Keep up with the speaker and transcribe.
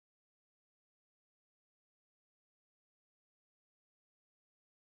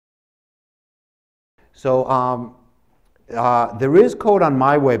So there is code on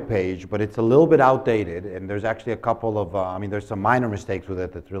my webpage, but it's a little bit outdated, and there's actually a couple of, I mean, there's some minor mistakes with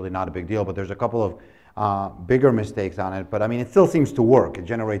it that's really not a big deal, but there's a couple of bigger mistakes on it. But I mean, it still seems to work. It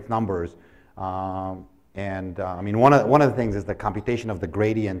generates numbers. I mean, one of the things is the computation of the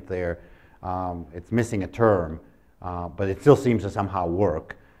gradient there. It's missing a term, but it still seems to somehow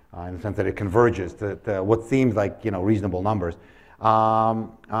work in the sense that it converges to what seems like, you know, reasonable numbers.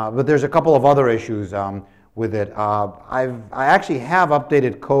 But there's a couple of other issues with it. I actually have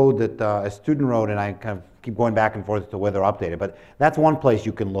updated code that a student wrote, and I kind of keep going back and forth as to whether updated. But that's one place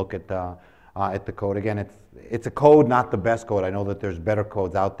you can look at the code. Again, it's a code, not the best code. I know that there's better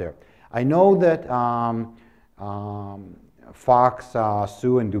codes out there. I know that Fox,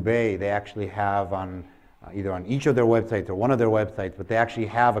 Sue, and Dubé, they actually have on either on each of their websites or one of their websites, but they actually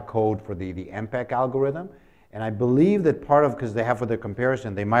have a code for the MPEC algorithm. And I believe that part of, because they have for their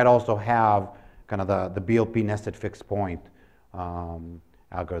comparison, they might also have kind of the BLP nested fixed point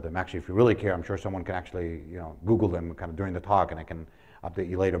algorithm. Actually, if you really care, I'm sure someone can actually, you know, Google them kind of during the talk, and I can update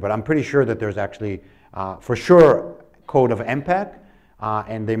you later. But I'm pretty sure that there's actually, for sure, code of MPEC,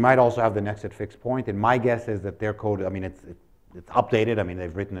 and they might also have the nested fixed point. And my guess is that their code, I mean, it's updated. I mean,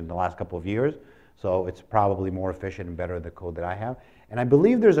 they've written it in the last couple of years, so it's probably more efficient and better than the code that I have. And I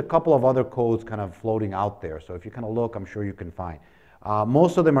believe there's a couple of other codes kind of floating out there. So if you kind of look, I'm sure you can find.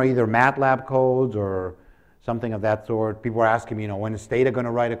 Most of them are either MATLAB codes or something of that sort. People are asking me, you know, when is Stata going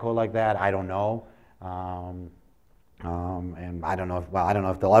to write a code like that? I don't know. And I don't know if, well, I don't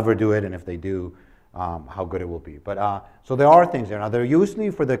know if they'll ever do it, and if they do, how good it will be. But so there are things there. Now, they're usually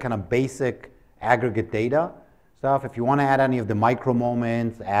for the kind of basic aggregate data stuff. If you want to add any of the micro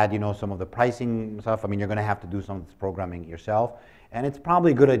moments, add, you know, some of the pricing stuff, I mean, you're going to have to do some of this programming yourself. And it's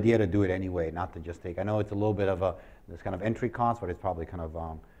probably a good idea to do it anyway, not to just take, I know it's a little bit of a, this kind of entry cost, but it's probably kind of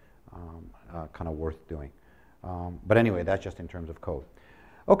worth doing. But anyway, that's just in terms of code.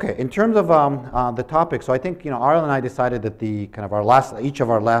 Okay, in terms of the topic, so I think, you know, Ariel and I decided that the kind of each of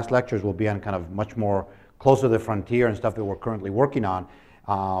our last lectures will be on kind of much more closer to the frontier and stuff that we're currently working on,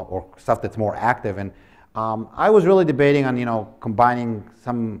 or stuff that's more active. And I was really debating on, you know, combining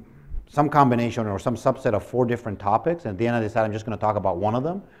some combination or some subset of 4 different topics, and at the end I decided I'm just going to talk about one of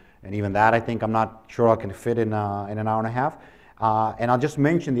them, and even that I think I'm not sure I can fit in an hour and a half. And I'll just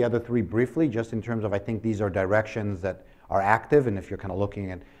mention the other 3 briefly, just in terms of, I think these are directions that are active, and if you're kind of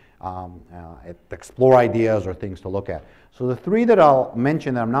looking at explore ideas or things to look at. So the 3 that I'll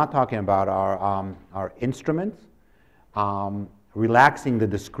mention that I'm not talking about are instruments, relaxing the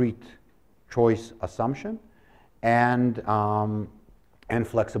discrete choice assumption, and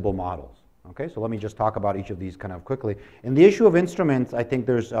flexible models. Okay, so let me just talk about each of these kind of quickly. In the issue of instruments, I think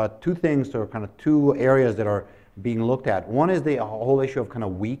there's 2 things, or kind of 2 areas that are being looked at. One is the whole issue of kind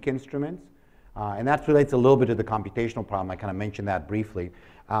of weak instruments, and that relates a little bit to the computational problem. I kind of mentioned that briefly.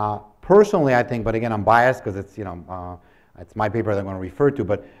 Personally, I think, but again, I'm biased because it's, you know, it's my paper that I'm going to refer to,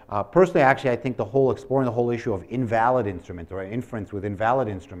 but personally, actually, I think exploring the whole issue of invalid instruments, or inference with invalid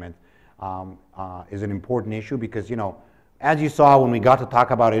instruments, is an important issue, because, you know, as you saw when we got to talk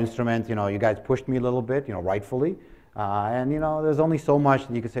about instruments, you know, you guys pushed me a little bit, you know, rightfully, and, you know, there's only so much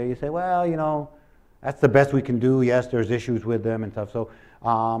that you can say. You say, well, you know, that's the best we can do. Yes, there's issues with them and stuff. So,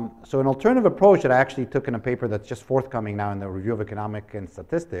 so an alternative approach that I actually took in a paper that's just forthcoming now in the Review of Economic and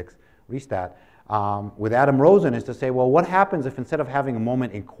Statistics, ReStat, with Adam Rosen, is to say, well, what happens if instead of having a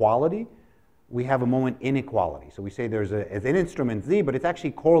moment in quality, we have a moment inequality? So we say there's an instrument Z, but it's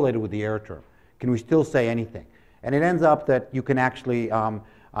actually correlated with the error term. Can we still say anything? And it ends up that you can actually,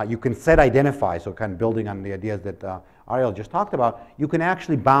 you can set identify, so kind of building on the ideas that Ariel just talked about, you can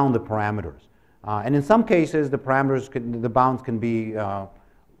actually bound the parameters. And in some cases, the bounds can be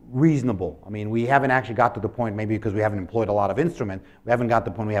reasonable. I mean, we haven't actually got to the point, maybe because we haven't employed a lot of instruments, we haven't got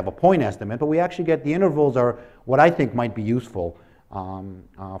to the point we have a point estimate, but we actually get the intervals are what I think might be useful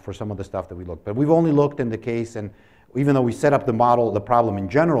for some of the stuff that we looked. But we've only looked in the case, and even though we set up the model, the problem in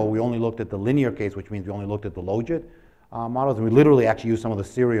general, we only looked at the linear case, which means we only looked at the logit models, and we literally actually used some of the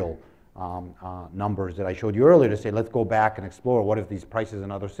serial numbers that I showed you earlier to say, let's go back and explore what if these prices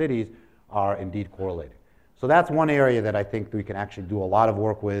in other cities are indeed correlated. So that's one area that I think we can actually do a lot of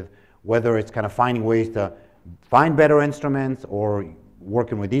work with, whether it's kind of finding ways to find better instruments or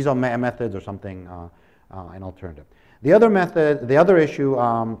working with these methods or something, an alternative. The other method, the other issue,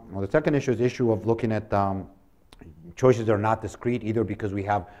 or the second issue is the issue of looking at choices that are not discrete, either because we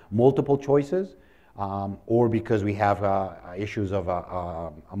have multiple choices or because we have issues of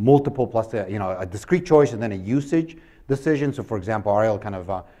a multiple plus a discrete choice and then a usage decision. So for example, Ariel kind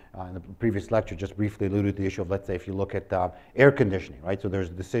of in the previous lecture, just briefly alluded to the issue of, let's say, if you look at air conditioning, right? So there's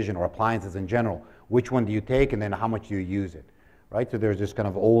a decision, or appliances in general, which one do you take and then how much do you use it, right? So there's this kind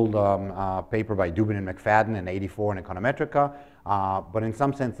of old paper by Dubin and McFadden in '84 in Econometrica, but in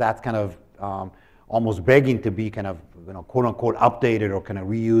some sense that's kind of almost begging to be kind of, quote unquote, updated or kind of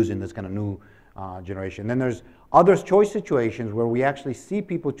reused in this kind of new generation. Then there's other choice situations where we actually see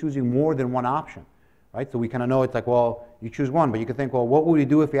people choosing more than one option, right? So we kind of know it's like, well, you choose one, but you could think, well, what would we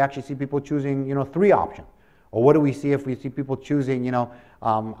do if we actually see people choosing, 3 options? Or what do we see if we see people choosing,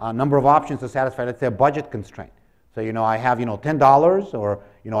 a number of options to satisfy, let's say, a budget constraint? So, I have, $10, or,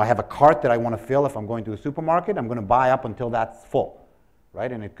 I have a cart that I want to fill if I'm going to a supermarket. I'm going to buy up until that's full,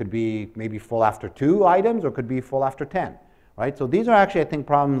 right? And it could be maybe full after 2 items, or it could be full after 10, right? So these are actually, I think,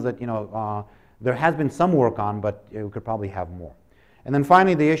 problems that, there has been some work on, but we could probably have more. And then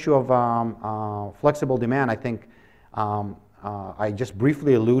finally, the issue of flexible demand, I think I just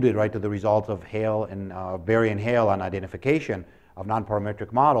briefly alluded, right, to the results of Hale and Berry and Hale on identification of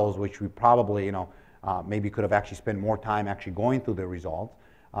non-parametric models, which we probably, maybe could have actually spent more time actually going through the results.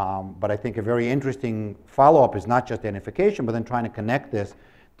 But I think a very interesting follow-up is not just identification, but then trying to connect this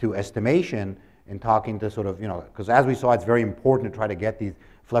to estimation and talking to sort of, because as we saw, it's very important to try to get these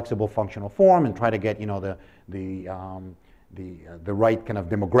flexible functional form and try to get, the right kind of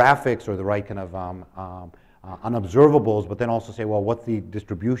demographics or the right kind of unobservables, but then also say, well, what's the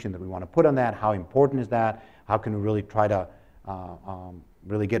distribution that we want to put on that? How important is that? How can we really try to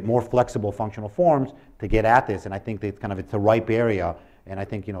really get more flexible functional forms to get at this? And I think that it's a ripe area, and I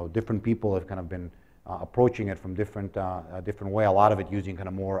think different people have kind of been approaching it from different way. A lot of it using kind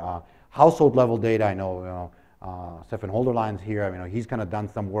of more household level data. I know Stefan Holderlein's here. I mean, he's kind of done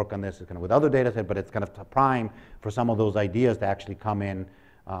some work on this kind of with other data sets, but it's kind of prime for some of those ideas to actually come into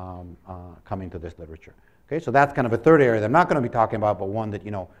this literature. Okay, so that's kind of a third area that I'm not going to be talking about, but one that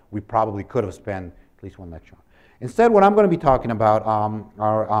we probably could have spent at least one lecture on. Instead, what I'm going to be talking about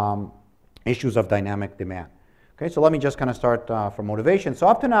are issues of dynamic demand. Okay, so let me just kind of start from motivation. So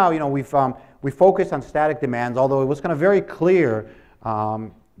up to now, we focused on static demands, although it was kind of very clear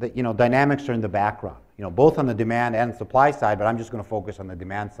that dynamics are in the background, both on the demand and supply side. But I'm just going to focus on the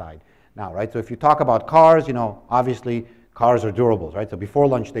demand side now, right? So if you talk about cars, obviously cars are durables, right? So before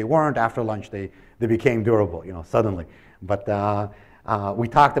lunch they weren't. After lunch they became durable, suddenly. But we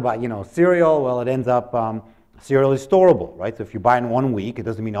talked about cereal. Well, it ends up cereal is storable, right? So if you buy in 1 week, it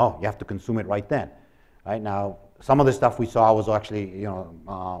doesn't mean, oh, you have to consume it right then, right? Now, some of the stuff we saw was actually,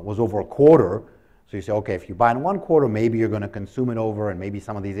 was over a quarter. So you say, okay, if you buy in 1 quarter, maybe you're going to consume it over, and maybe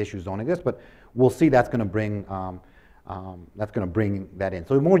some of these issues don't exist. But we'll see that's going to bring that in.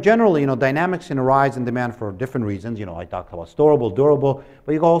 So more generally, dynamics can arise in demand for different reasons. I talked about storable, durable,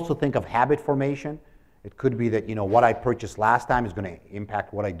 but you can also think of habit formation. It could be that what I purchased last time is going to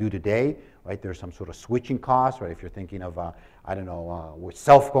impact what I do today, right? There's some sort of switching cost, right? If you're thinking of I don't know, which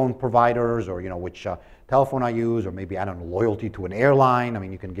cell phone providers, or which telephone I use, or maybe I don't know, loyalty to an airline. I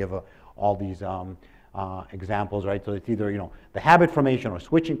mean, you can give all these examples, right? So it's either the habit formation or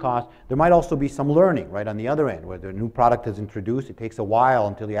switching cost. There might also be some learning, right, on the other end, where the new product is introduced. It takes a while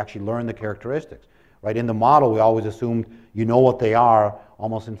until you actually learn the characteristics, right? In the model, we always assumed what they are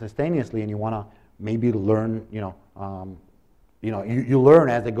almost instantaneously, and you want to maybe learn, you learn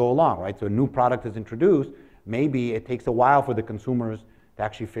as they go along, right? So a new product is introduced. Maybe it takes a while for the consumers to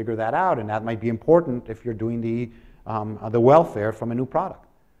actually figure that out, and that might be important if you're doing the welfare from a new product,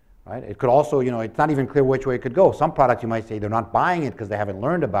 right? It could also, it's not even clear which way it could go. Some products you might say they're not buying it because they haven't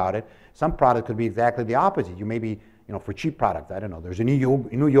learned about it. Some product could be exactly the opposite. You maybe, for cheap products, I don't know, there's a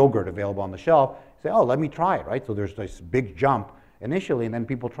new yogurt available on the shelf. Say, oh, let me try it, right? So there's this big jump initially, and then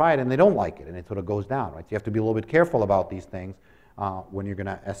people try it and they don't like it, and it sort of goes down, right? So you have to be a little bit careful about these things when you're going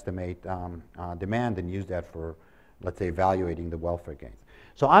to estimate demand and use that for, let's say, evaluating the welfare gains.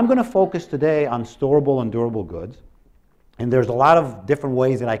 So I'm going to focus today on storable and durable goods, and there's a lot of different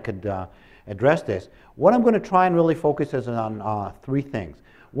ways that I could address this. What I'm going to try and really focus is on 3 things.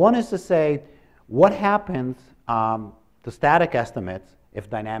 One is to say, what happens to static estimates if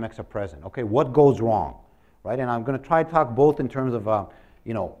dynamics are present? Okay, what goes wrong? Right, and I'm going to try to talk both in terms of,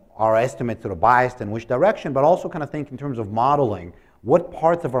 our estimates sort of biased in which direction, but also kind of think in terms of modeling, what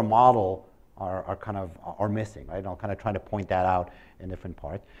parts of our model are missing, right? And I'll kind of try to point that out in different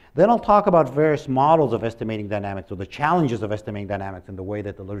parts. Then I'll talk about various models of estimating dynamics, or the challenges of estimating dynamics and the way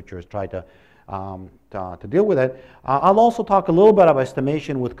that the literature has tried to deal with it. I'll also talk a little bit about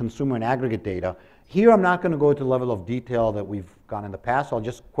estimation with consumer and aggregate data. Here I'm not going to go to the level of detail that we've gone in the past, so I'll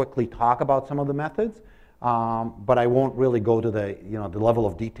just quickly talk about some of the methods. But I won't really go to the level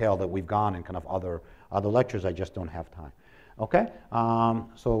of detail that we've gone in kind of other lectures. I just don't have time. Okay,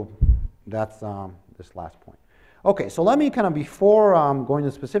 so that's this last point. Okay, so let me kind of, before going to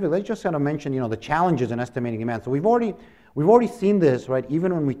the specific, let's just kind of mention, the challenges in estimating demand. So we've already seen this, right?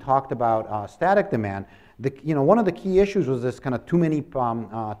 Even when we talked about static demand, one of the key issues was this kind of too many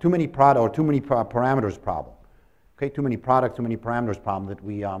product or too many parameters problem. Okay, too many products, too many parameters problem that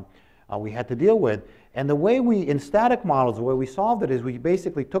we had to deal with. And the way in static models, the way we solved it is we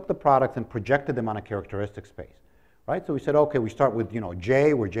basically took the products and projected them on a characteristic space. Right? So we said, okay, we start with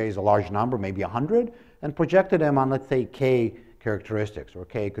J, where J is a large number, maybe 100, and projected them on, let's say, K characteristics, or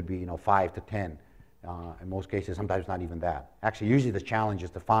K could be 5 to 10. In most cases, sometimes not even that. Actually, usually the challenge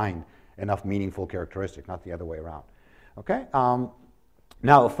is to find enough meaningful characteristics, not the other way around. Okay?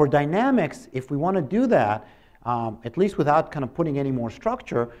 Now, for dynamics, if we want to do that, at least without kind of putting any more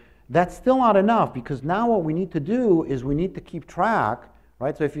structure, that's still not enough, because now what we need to do is we need to keep track.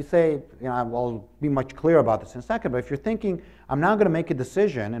 Right? So if you say, I'll be much clearer about this in a second, but if you're thinking, I'm now going to make a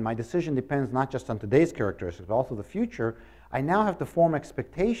decision, and my decision depends not just on today's characteristics, but also the future, I now have to form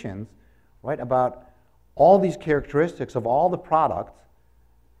expectations, right, about all these characteristics of all the products,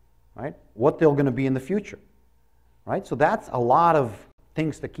 right, what they're going to be in the future. Right? So that's a lot of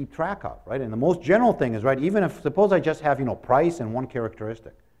things to keep track of, right? And the most general thing is, right, even if, suppose I just have, price and one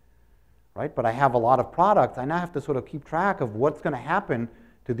characteristic. Right? But I have a lot of products, I now have to sort of keep track of what's going to happen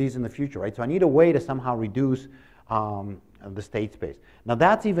to these in the future, right? So I need a way to somehow reduce the state space. Now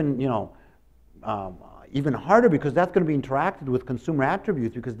that's even, even harder, because that's going to be interacted with consumer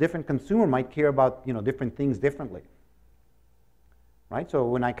attributes, because different consumer might care about, different things differently. Right? So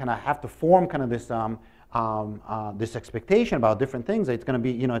when I kind of have to form kind of this this expectation about different things, it's going to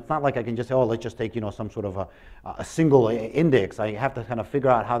be, it's not like I can just say, oh, let's just take, some sort of a single index. I have to kind of figure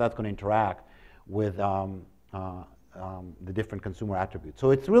out how that's going to interact with the different consumer attributes.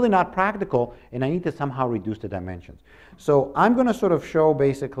 So it's really not practical, and I need to somehow reduce the dimensions. So I'm going to sort of show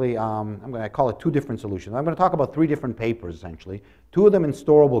basically, I'm going to call it 2 different solutions. I'm going to talk about 3 different papers, essentially. 2 of them in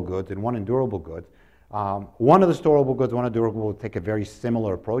storable goods and 1 in durable goods. One of the storable goods, one of the durable will take a very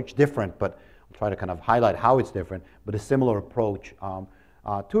similar approach, different, but I'll try to kind of highlight how it's different, but a similar approach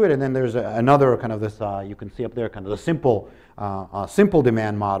to it. And then there's another kind of this, you can see up there, kind of the simple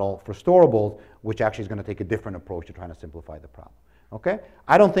demand model for storables, which actually is going to take a different approach to trying to simplify the problem. Okay?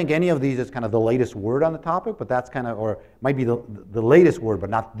 I don't think any of these is kind of the latest word on the topic, but that's kind of, or might be the latest word, but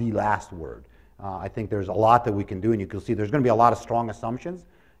not the last word. I think there's a lot that we can do, and you can see there's going to be a lot of strong assumptions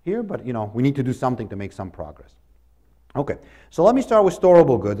here, but we need to do something to make some progress. Okay, so let me start with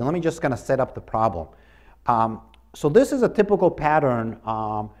storable goods, and let me just kind of set up the problem. So this is a typical pattern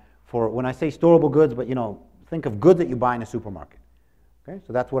for when I say storable goods, but think of goods that you buy in a supermarket. Okay,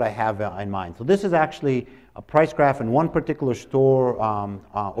 so that's what I have in mind. So this is actually a price graph in one particular store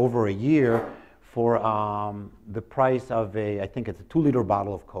over a year for the price of I think it's a 2-liter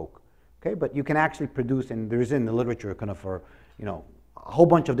bottle of Coke. Okay, but you can actually produce, and there is in the literature kind of for, a whole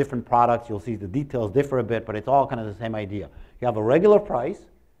bunch of different products. You'll see the details differ a bit, but it's all kind of the same idea. You have a regular price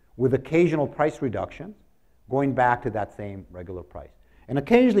with occasional price reductions going back to that same regular price. And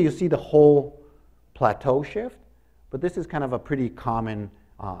occasionally you see the whole plateau shift, but this is kind of a pretty common,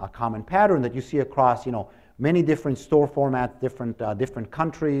 pattern that you see across, many different store formats, different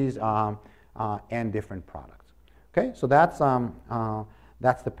countries, and different products. Okay, so that's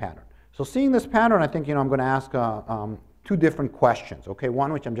the pattern. So seeing this pattern, I think, I'm going to ask 2 different questions. Okay,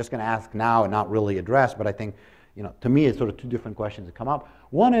 one which I'm just going to ask now and not really address, but I think, to me it's sort of 2 different questions that come up.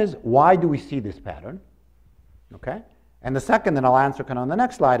 One is, why do we see this pattern? Okay, and the second that I'll answer kind of on the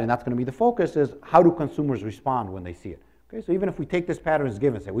next slide, and that's going to be the focus, is how do consumers respond when they see it? Okay, so even if we take this pattern as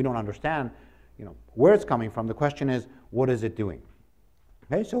given, say we don't understand, where it's coming from, the question is, what is it doing?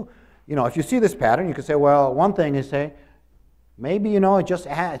 Okay, so, if you see this pattern, you could say, well, one thing is say, maybe, it just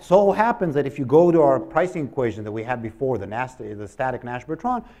it so happens that if you go to our pricing equation that we had before, the static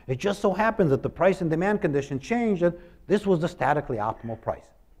Nash-Bertrand, it just so happens that the price and demand condition changed, that this was the statically optimal price.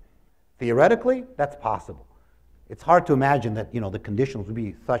 Theoretically, that's possible. It's hard to imagine that, the conditions will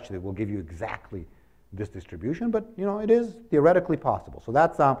be such that will give you exactly this distribution, but, it is theoretically possible. So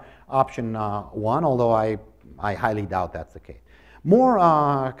that's option 1, although I highly doubt that's the case.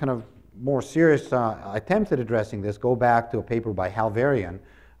 More serious attempts at addressing this go back to a paper by Halvarian.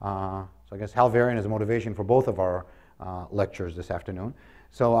 So I guess Halvarian is a motivation for both of our lectures this afternoon.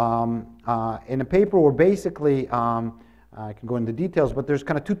 So in a paper where basically, I can go into details, but there's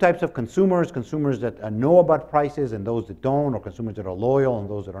kind of 2 types of consumers that know about prices and those that don't, or consumers that are loyal and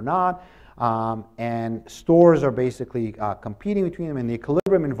those that are not. And stores are basically competing between them, and the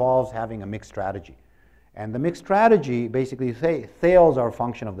equilibrium involves having a mixed strategy. And the mixed strategy, basically, sales are a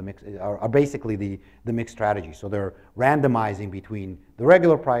function of the mix, are basically the mixed strategy. So they're randomizing between the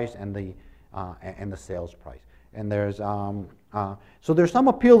regular price and the sales price. And there's, so there's some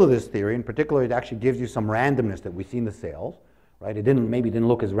appeal to this theory. In particular, it actually gives you some randomness that we see in the sales, right? It maybe didn't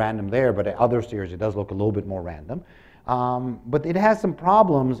look as random there, but at other theories it does look a little bit more random. But it has some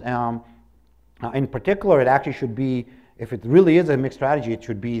problems. In particular, it actually should be, if it really is a mixed strategy, it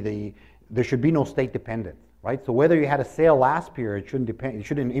should be there should be no state dependence, right? So whether you had a sale last period, it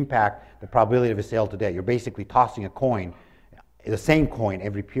shouldn't impact the probability of a sale today. You're basically tossing a coin, the same coin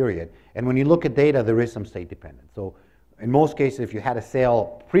every period. And when you look at data, there is some state dependence. So in most cases, if you had a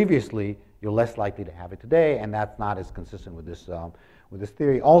sale previously, you're less likely to have it today, and that's not as consistent with this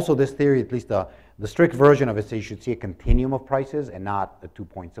theory. Also, this theory, at least the strict version of it, says you should see a continuum of prices and not a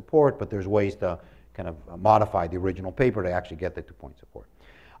 2-point support, but there's ways to kind of modify the original paper to actually get the 2-point support.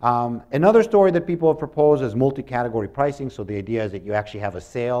 Another story that people have proposed is multi-category pricing. So the idea is that you actually have a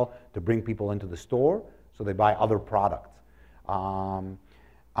sale to bring people into the store, so they buy other products.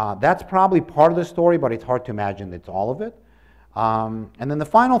 That's probably part of the story, but it's hard to imagine that it's all of it. And then the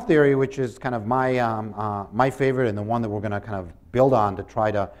final theory, which is kind of my favorite and the one that we're going to kind of build on to try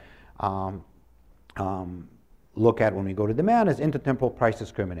to look at when we go to demand, is intertemporal price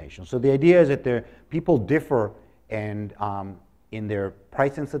discrimination. So the idea is that people differ in their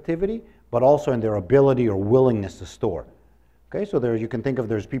price sensitivity, but also in their ability or willingness to store. Okay, so you can think of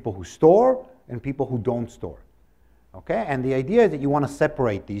there's people who store and people who don't store. Okay, and the idea is that you want to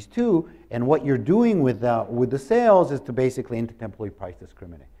separate these two, and what you're doing with the sales is to basically intertemporally price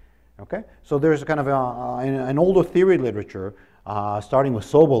discriminate. Okay, so there's kind of an older theory literature, starting with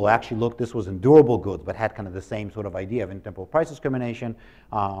Sobel, actually looked, this was in durable goods, but had kind of the same sort of idea of intertemporal price discrimination,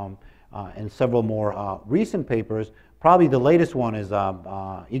 and several more recent papers. Probably the latest one is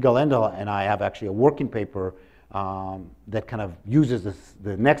Igal Endel and I have actually a working paper that kind of uses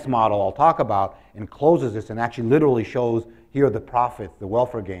the next model I'll talk about and closes this and actually literally shows here are the profits, the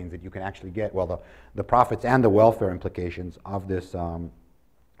welfare gains that you can actually get, well, the profits and the welfare implications of this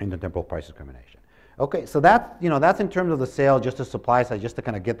intertemporal price discrimination. Okay, so that's in terms of the sale, just the supply side, just to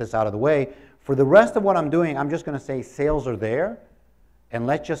kind of get this out of the way. For the rest of what I'm doing, I'm just going to say sales are there, and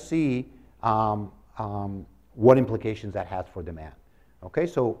let's just see what implications that has for demand. Okay,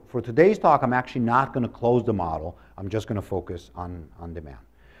 so for today's talk, I'm actually not going to close the model. I'm just going to focus on demand.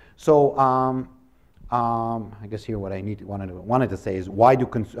 So I guess here what I wanted to say is why do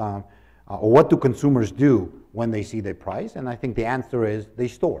or what do consumers do when they see their price? And I think the answer is they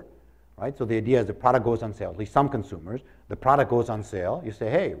store, right? So the idea is the product goes on sale. At least some consumers, the product goes on sale. You say,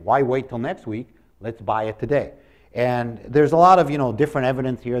 hey, why wait till next week? Let's buy it today. And there's a lot of different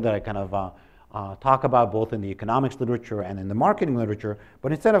evidence here that I kind of talk about both in the economics literature and in the marketing literature,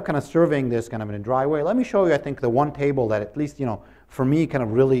 but instead of kind of surveying this kind of in a dry way, let me show you, I think, the one table that at least, for me kind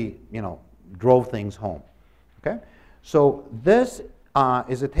of really, drove things home. Okay? So this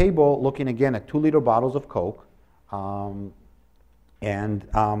is a table looking again at 2-liter bottles of Coke, and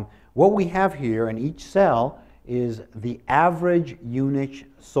what we have here in each cell is the average units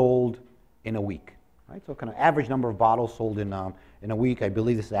sold in a week. Right? So kind of average number of bottles sold in a week. I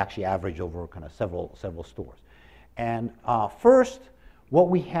believe this is actually averaged over kind of several stores. And first, what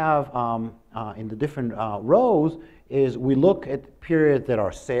we have in the different rows is we look at periods that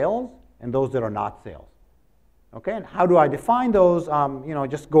are sales and those that are not sales. Okay, and how do I define those?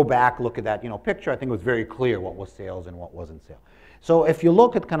 Just go back, look at that picture. I think it was very clear what was sales and what wasn't sale. So if you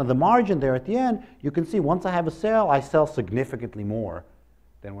look at kind of the margin there at the end, you can see once I have a sale, I sell significantly more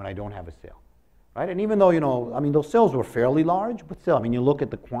than when I don't have a sale. Right? And even though, those sales were fairly large, but still, you look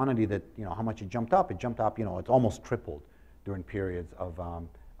at the quantity that, how much it jumped up, it's almost tripled during periods of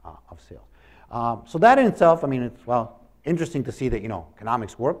sales. So that in itself, it's, well, interesting to see that,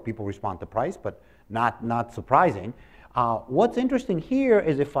 economics work, people respond to price, but not surprising. What's interesting here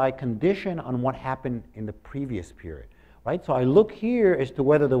is if I condition on what happened in the previous period, right? So I look here as to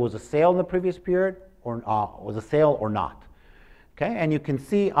whether there was a sale in the previous period or was a sale or not, okay? And you can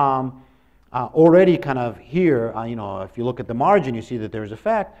see already kind of here, if you look at the margin, you see that there's a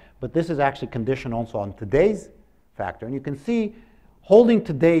fact, but this is actually conditioned also on today's factor. And you can see holding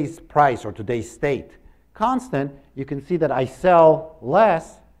today's price or today's state constant, you can see that I sell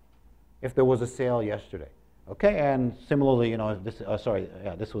less if there was a sale yesterday. Okay, and similarly, if this,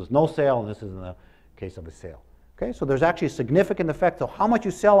 this was no sale, and this is in the case of a sale. Okay, so there's actually a significant effect. So how much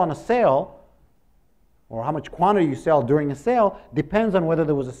you sell on a sale, or how much quantity you sell during a sale, depends on whether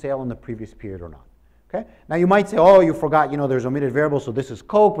there was a sale in the previous period or not. Okay? Now you might say, oh, you forgot, there's omitted variables, so this is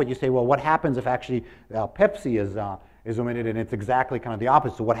Coke, but you say, well, what happens if actually Pepsi is omitted, and it's exactly kind of the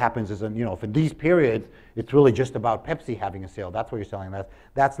opposite. So what happens is, you know, if in these periods, it's really just about Pepsi having a sale. That's what you're selling.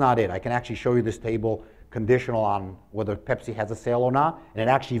 That's not it. I can actually show you this table conditional on whether Pepsi has a sale or not, and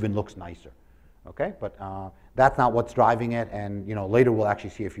it actually even looks nicer. Okay, but that's not what's driving it, and you know, later we'll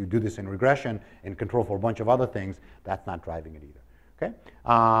actually see if you do this in regression and control for a bunch of other things, that's not driving it either. Okay,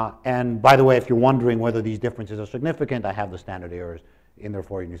 and by the way, if you're wondering whether these differences are significant, I have the standard errors in there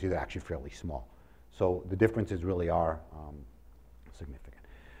for you, and you see they're actually fairly small. So the differences really are significant.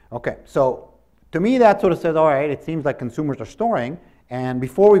 Okay, so to me that sort of says, all right, it seems like consumers are storing, and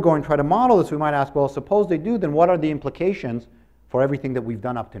before we go and try to model this, we might ask, well, suppose they do, then what are the implications for everything that we've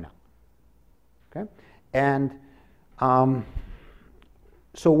done up to now? Okay, and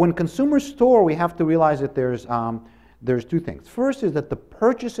so when consumers store, we have to realize that there's two things. First is that the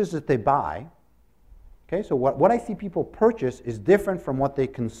purchases that they buy, okay, so what I see people purchase is different from what they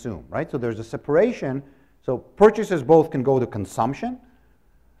consume, right? So there's a separation. So purchases both can go to consumption,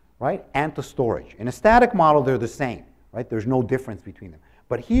 right, and to storage. In a static model, they're the same, right? There's no difference between them.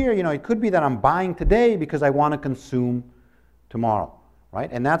 But here, you know, it could be that I'm buying today because I want to consume tomorrow, right?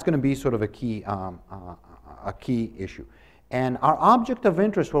 And that's going to be sort of a key issue. And our object of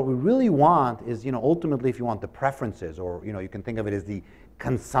interest, what we really want is, you know, ultimately, if you want the preferences, or, you know, you can think of it as the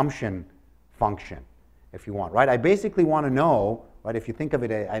consumption function, if you want, right? I basically want to know, right? If you think of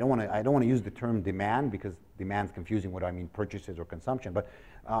it, I don't want to use the term demand, because demand's confusing. What do I mean, purchases or consumption? But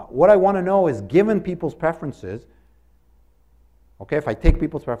what I want to know is, given people's preferences, okay, if I take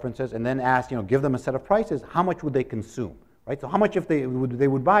people's preferences and then ask, you know, give them a set of prices, how much would they consume, right? So how much if they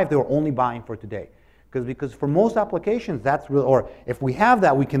would buy if they were only buying for today? Because for most applications, that's real, or if we have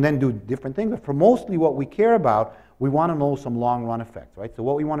that, we can then do different things. But for mostly what we care about, we want to know some long-run effects, right? So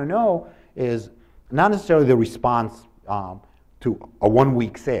what we want to know is not necessarily the response to a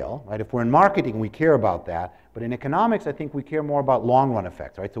one-week sale, right? If we're in marketing, we care about that. But in economics, I think we care more about long-run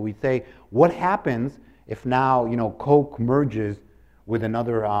effects, right? So we say, what happens if now, you know, Coke merges with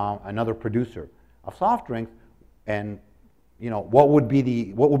another producer of soft drinks, and you know, what would be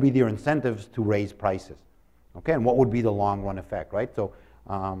their incentives to raise prices, okay? And what would be the long-run effect, right? So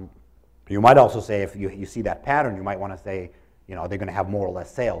you might also say, if you see that pattern, you might want to say, you know, they're going to have more or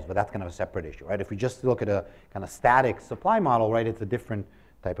less sales, but that's kind of a separate issue, right? If we just look at a kind of static supply model, right, it's a different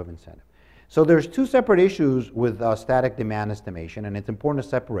type of incentive. So there's two separate issues with static demand estimation, and it's important to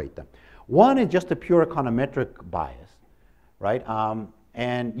separate them. One is just a pure econometric bias, right?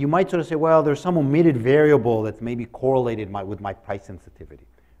 And you might sort of say, well, there's some omitted variable that's maybe correlated with my price sensitivity,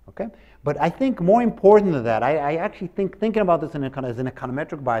 okay? But I think more important than that, I actually think thinking about this as an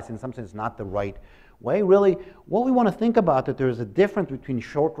econometric bias in some sense is not the right way. Really, what we want to think about that there's a difference between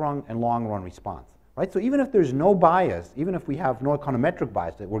short-run and long-run response, right? So even if there's no bias, even if we have no econometric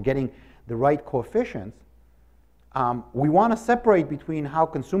bias, that we're getting the right coefficients, we want to separate between how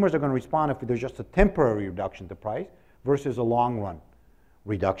consumers are going to respond if there's just a temporary reduction to price versus a long-run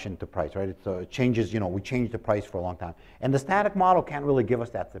reduction to price, right? It changes, you know, we change the price for a long time. And the static model can't really give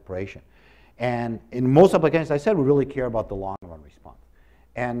us that separation. And in most applications, I said, we really care about the long-run response.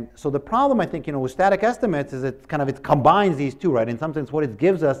 And so the problem, I think, you know, with static estimates is it combines these two, right? In some sense, what it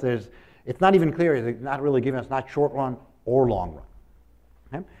gives us is, it's not even clear, it's not really giving us not short-run or long-run.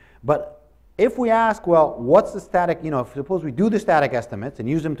 Okay? But if we ask, well, what's the static, you know, suppose we do the static estimates and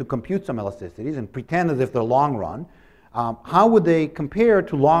use them to compute some elasticities and pretend as if they're long-run, how would they compare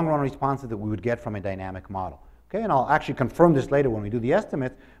to long-run responses that we would get from a dynamic model? Okay, and I'll actually confirm this later when we do the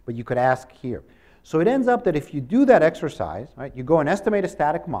estimates, but you could ask here. So it ends up that if you do that exercise, right, you go and estimate a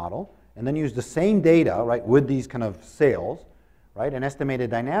static model, and then use the same data, right, with these kind of sales, right, and estimate a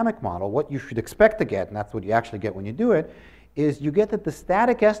dynamic model, what you should expect to get, and that's what you actually get when you do it, is you get that the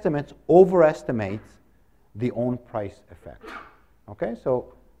static estimates overestimates the own price effect. Okay,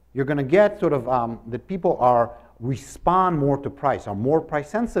 so you're going to get sort of that people respond more to price, are more price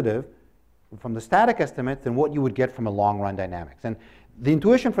sensitive from the static estimates than what you would get from a long-run dynamics. And the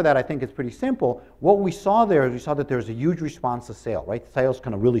intuition for that, I think, is pretty simple. What we saw there is we saw that there's a huge response to sale, right? Sales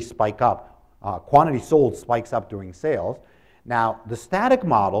kind of really spike up. Quantity sold spikes up during sales. Now, the static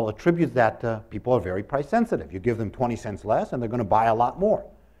model attributes that to people are very price sensitive. You give them 20 cents less and they're going to buy a lot more.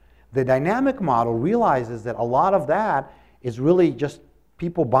 The dynamic model realizes that a lot of that is really just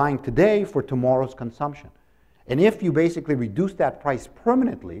people buying today for tomorrow's consumption. And if you basically reduce that price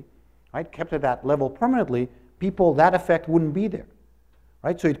permanently, right, kept at that level permanently, that effect wouldn't be there.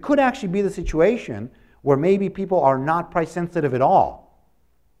 Right? So it could actually be the situation where maybe people are not price sensitive at all,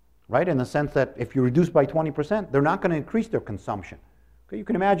 right? In the sense that if you reduce by 20%, they're not going to increase their consumption. Okay? You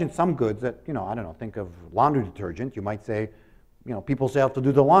can imagine some goods that, you know, I don't know, think of laundry detergent. You might say, you know, people say have to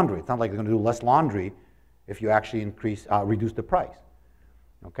do the laundry. It's not like they're going to do less laundry if you actually reduce the price.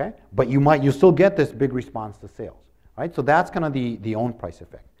 Okay? But you still get this big response to sales. Right? So that's kind of the own price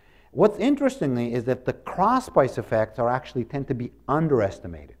effect. What's interestingly is that the cross price effects actually tend to be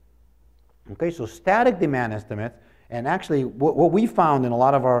underestimated. Okay, so static demand estimates, and actually what we found in a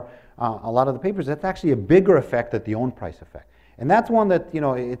lot of the papers, that's actually a bigger effect than the own price effect. And that's one that,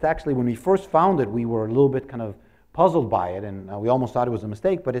 it's actually, when we first found it, we were a little bit kind of puzzled by it, and we almost thought it was a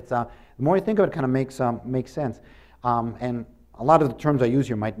mistake, but the more you think of it, it kind of makes sense. And a lot of the terms I use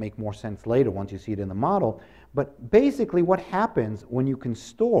here might make more sense later once you see it in the model. But basically what happens when you can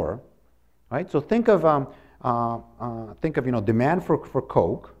store, right? So think of demand for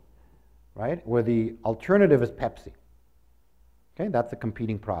Coke, right? Where the alternative is Pepsi. Okay, that's a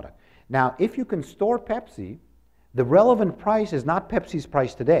competing product. Now, if you can store Pepsi, the relevant price is not Pepsi's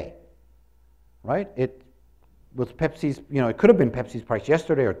price today, right? It was Pepsi's, it could have been Pepsi's price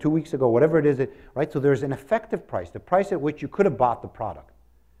yesterday or 2 weeks ago, whatever it is, right? So there's an effective price, the price at which you could have bought the product,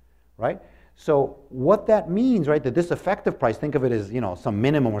 right? So what that means, right, that this effective price, think of it as, some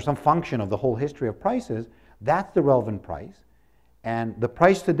minimum or some function of the whole history of prices, that's the relevant price. And the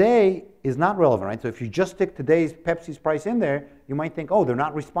price today is not relevant, right? So if you just stick today's Pepsi's price in there, you might think, oh, they're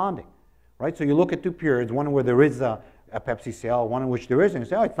not responding, right? So you look at two periods, one where there is a Pepsi sale, one in which there isn't, and you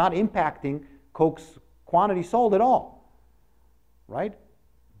say, oh, it's not impacting Coke's quantity sold at all, right?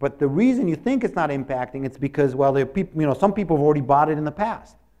 But the reason you think it's not impacting, it's because, well, some people have already bought it in the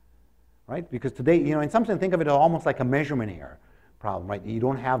past, right? Because today, in some sense, think of it almost like a measurement error problem, right? You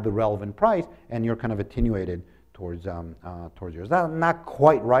don't have the relevant price, and you're kind of attenuated towards yours. Not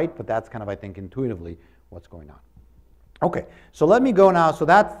quite right, but that's kind of, I think, intuitively what's going on. Okay, so let me go now. So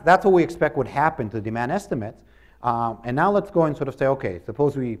that's what we expect would happen to the demand estimates. And now let's go and sort of say, okay,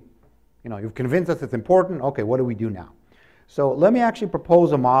 suppose you've convinced us it's important. Okay, what do we do now? So let me actually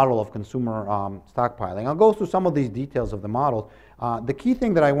propose a model of consumer stockpiling. I'll go through some of these details of the model. The key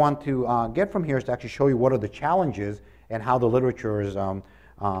thing that I want to get from here is to actually show you what are the challenges and how the literature has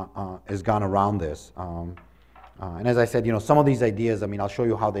gone around this. And as I said, some of these ideas, I'll show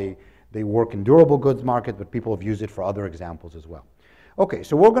you how they work in durable goods market, but people have used it for other examples as well. Okay,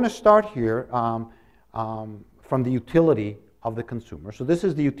 so we're going to start here from the utility of the consumer. So this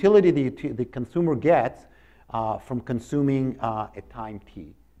is the utility the consumer gets from consuming at time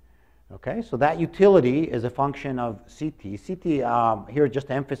t. Okay, so that utility is a function of Ct. Ct, here just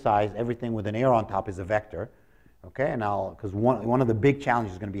to emphasize, everything with an arrow on top is a vector. Okay, and because one of the big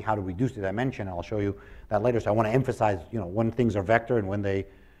challenges is going to be how to reduce the dimension. I'll show you that later. So I want to emphasize, when things are vector and when they,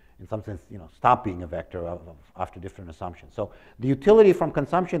 in some sense, stop being a vector after different assumptions. So the utility from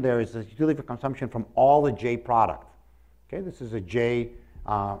consumption there is the utility for consumption from all the J products. Okay, this is a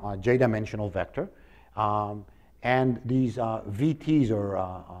J-dimensional vector, and these VTs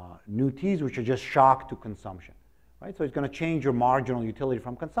or new T's, which are just shock to consumption, right? So it's going to change your marginal utility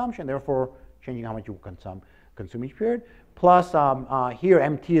from consumption, therefore changing how much you consume each period. Plus, here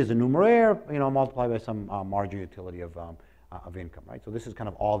MT is a numeraire, multiplied by some marginal utility of income, right? So this is kind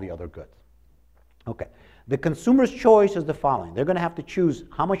of all the other goods. Okay, the consumer's choice is the following. They're going to have to choose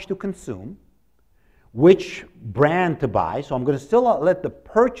how much to consume, which brand to buy. So I'm going to still let the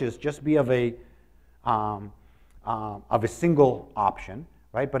purchase just be of a single option,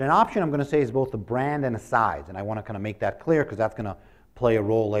 right? But an option I'm going to say is both a brand and a size, and I want to kind of make that clear because that's going to play a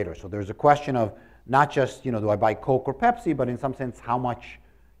role later. So there's a question of not just, do I buy Coke or Pepsi, but in some sense, how much,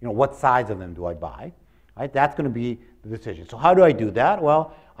 what size of them do I buy, right? That's going to be the decision. So how do I do that?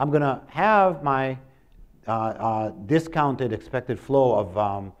 Well, I'm going to have my discounted expected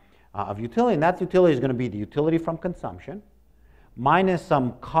flow of utility, and that utility is going to be the utility from consumption minus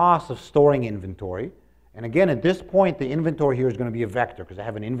some cost of storing inventory. And again, at this point, the inventory here is going to be a vector because I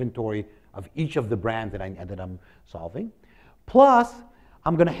have an inventory of each of the brands that I'm solving. Plus,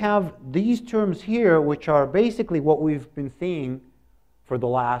 I'm going to have these terms here, which are basically what we've been seeing for the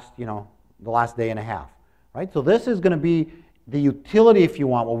last day and a half, right? So this is going to be the utility, if you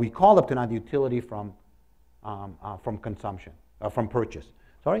want, what we call up to now the utility from consumption, from purchase,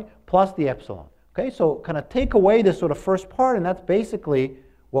 sorry, plus the epsilon. Okay, so kind of take away this sort of first part, and that's basically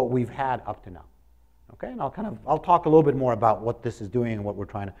what we've had up to now. Okay, and I'll talk a little bit more about what this is doing and what we're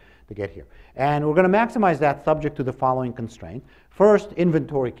trying to get here. And we're going to maximize that subject to the following constraints. First,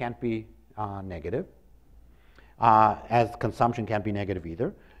 inventory can't be negative, as consumption can't be negative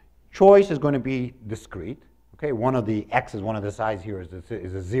either. Choice is going to be discrete. Okay, one of the x's, one of the size here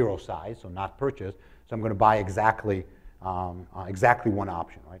is a zero size, so not purchased. So I'm going to buy exactly one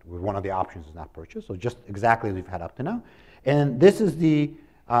option, right? Where one of the options is not purchased, so just exactly as we've had up to now. And this is the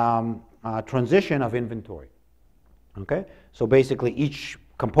transition of inventory. Okay, so basically each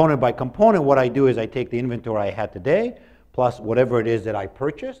component by component, what I do is I take the inventory I had today, plus whatever it is that I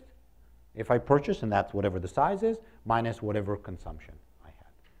purchased, if I purchased, and that's whatever the size is, minus whatever consumption I had.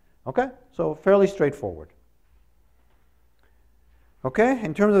 Okay, so fairly straightforward. Okay,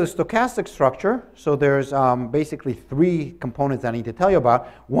 in terms of the stochastic structure, so there's basically three components I need to tell you about.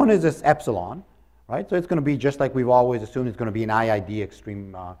 One is this epsilon, right? So it's going to be just like we've always assumed, it's going to be an IID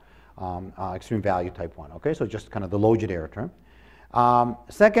extreme, extreme value type 1. Okay, so just kind of the logit error term.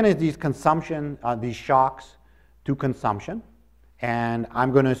 Second is these consumption, these shocks to consumption. And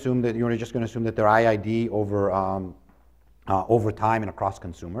I'm going to assume that you're just going to assume that they're IID over time and across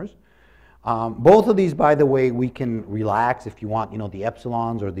consumers. Both of these, by the way, we can relax if you want, the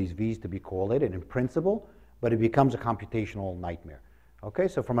epsilons or these V's to be correlated in principle, but it becomes a computational nightmare. Okay,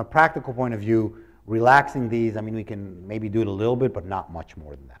 so from a practical point of view, relaxing these, I mean, we can maybe do it a little bit, but not much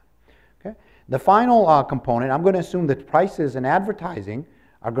more than that. Okay, the final component, I'm going to assume that prices and advertising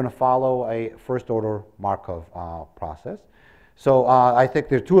are going to follow a first-order Markov process. So I think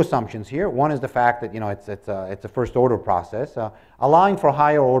there are two assumptions here. One is the fact that it's a first-order process. Allowing for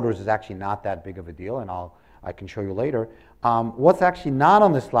higher orders is actually not that big of a deal, and I can show you later. What's actually not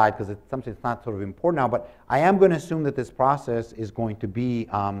on this slide, because it's something that's not sort of important now, but I am going to assume that this process is going to be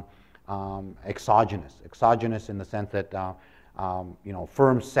exogenous. Exogenous in the sense that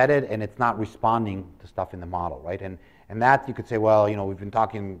firms set it and it's not responding to stuff in the model, right? And that you could say, well, we've been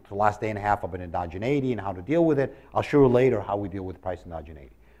talking for the last day and a half about endogeneity and how to deal with it. I'll show you later how we deal with price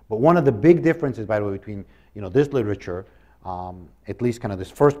endogeneity. But one of the big differences, by the way, between this literature, at least kind of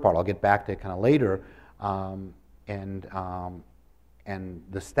this first part, I'll get back to it kind of later, and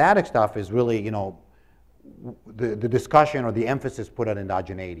the static stuff is really, the discussion or the emphasis put on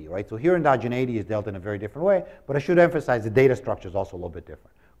endogeneity, right? So here endogeneity is dealt in a very different way, but I should emphasize the data structure is also a little bit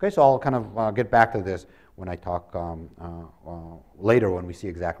different. Okay, so I'll kind of get back to this when I talk later when we see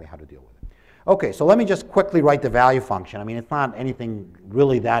exactly how to deal with it. Okay, so let me just quickly write the value function. I mean, it's not anything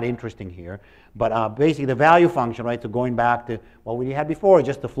really that interesting here, but basically the value function, right, so going back to what we had before,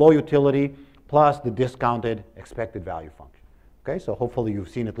 just the flow utility plus the discounted expected value function. Okay, so hopefully you've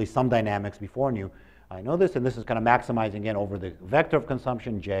seen at least some dynamics before and I know this, and this is kind of maximizing again over the vector of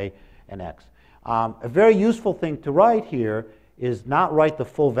consumption, J and X. A very useful thing to write here is not write the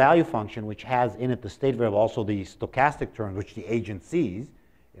full value function, which has in it the state variable, also the stochastic terms, which the agent sees,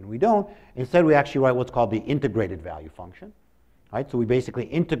 and we don't. Instead, we actually write what's called the integrated value function. Right? So we basically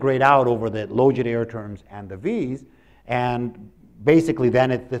integrate out over the logit error terms and the V's, and basically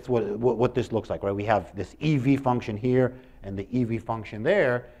then that's what this looks like. Right? We have this EV function here and the EV function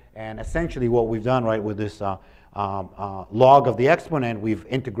there, and essentially what we've done, right, with this log of the exponent, we've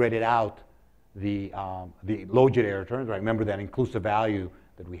integrated out the logit error terms, right? Remember that inclusive value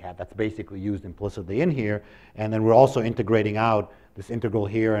that we had, that's basically used implicitly in here. And then we're also integrating out this integral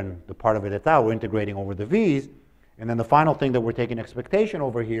here and the part of it that's out, we're integrating over the V's. And then the final thing that we're taking expectation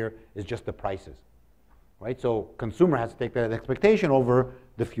over here is just the prices, right? So consumer has to take that expectation over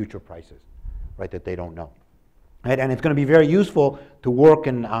the future prices, right, that they don't know. Right? And it's going to be very useful to work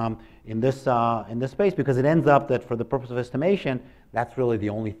in this space because it ends up that for the purpose of estimation, that's really the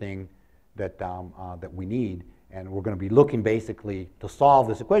only thing that, that we need, and we're going to be looking basically to solve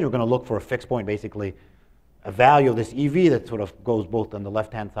this equation. We're going to look for a fixed point, basically a value of this EV that sort of goes both on the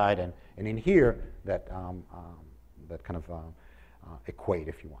left-hand side and in here that, that kind of equate,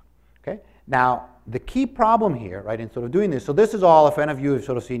 if you want. Okay. Now the key problem here, right, in sort of doing this. So this is all. If any of you have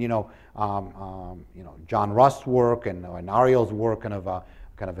sort of seen, John Rust's work and Ariel's work, kind of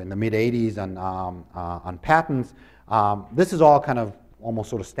in the mid '80s on patents. This is all kind of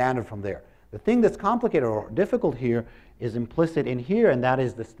almost sort of standard from there. The thing that's complicated or difficult here is implicit in here, and that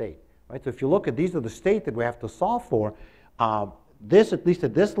is the state. Right? So if you look at these are the state that we have to solve for. This, at least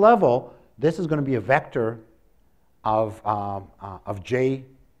at this level, this is going to be a vector of J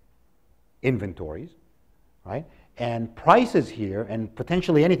inventories, right? And prices here, and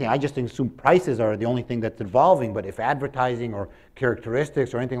potentially anything. I just assume prices are the only thing that's evolving, but if advertising or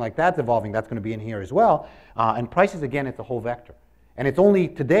characteristics or anything like that's evolving, that's going to be in here as well. And prices, again, it's a whole vector. And it's only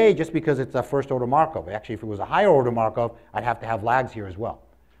today just because it's a first order Markov. Actually, if it was a higher order Markov, I'd have to have lags here as well.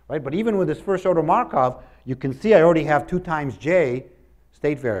 Right? But even with this first order Markov, you can see I already have 2 times J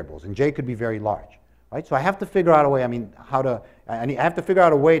state variables, and J could be very large. Right? So I have to figure out a way, I have to figure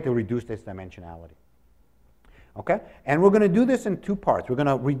out a way to reduce this dimensionality. Okay? And we're going to do this in 2 parts. We're going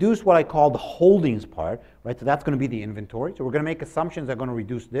to reduce what I call the holdings part, right? So that's going to be the inventory. So we're going to make assumptions that are going to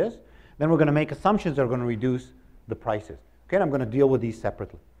reduce this. Then we're going to make assumptions that are going to reduce the prices. Okay? And I'm going to deal with these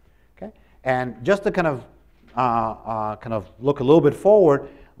separately. Okay? And just to kind of look a little bit forward,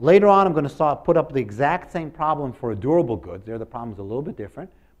 Later on, I'm going to put up the exact same problem for a durable goods. There, the problem's a little bit different.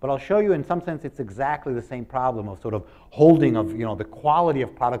 But I'll show you in some sense it's exactly the same problem of sort of holding of, the quality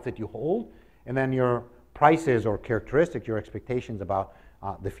of products that you hold, and then your prices or characteristics, your expectations about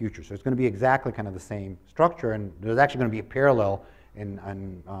the future. So it's going to be exactly kind of the same structure, and there's actually going to be a parallel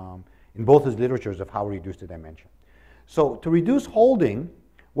in both these literatures of how we reduce the dimension. So to reduce holding,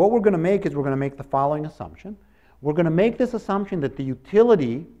 what we're going to make is we're going to make the following assumption. We're going to make this assumption that the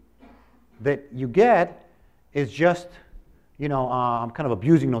utility that you get is just, I'm kind of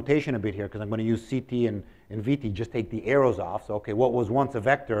abusing notation a bit here because I'm going to use CT and VT, just take the arrows off. So, okay, what was once a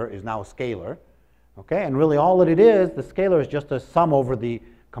vector is now a scalar. Okay, and really all that it is, the scalar is just a sum over the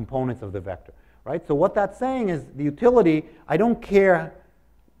components of the vector. Right? So what that's saying is the utility, I don't care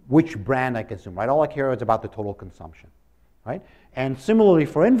which brand I consume. Right? All I care is about the total consumption. Right? And similarly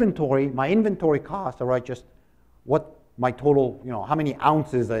for inventory, my inventory costs are just what my total, how many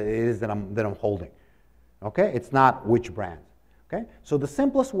ounces it is that I'm holding. Okay? It's not which brand. Okay? So the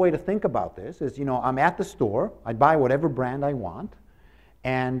simplest way to think about this is, I'm at the store, I buy whatever brand I want,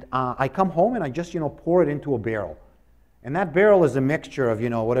 and I come home and I just, pour it into a barrel. And that barrel is a mixture of,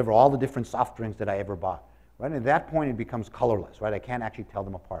 whatever, all the different soft drinks that I ever bought. Right? And at that point it becomes colorless, right? I can't actually tell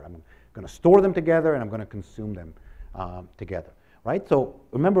them apart. I'm going to store them together and I'm going to consume them together. Right? So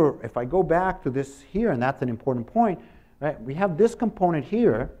remember, if I go back to this here, and that's an important point, right? We have this component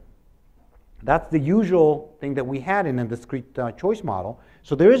here. That's the usual thing that we had in a discrete choice model.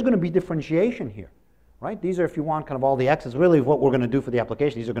 So there is going to be differentiation here. Right? These are, if you want, kind of all the x's. Really what we're going to do for the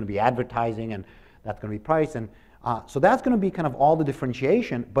application. These are going to be advertising, and that's going to be price. And so that's going to be kind of all the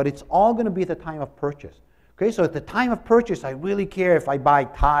differentiation, but it's all going to be at the time of purchase. Okay? So at the time of purchase, I really care if I buy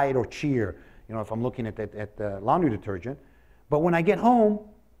Tide or Cheer, if I'm looking at the laundry detergent. But when I get home,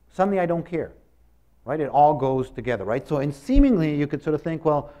 suddenly I don't care. Right? It all goes together. Right? So and seemingly you could sort of think,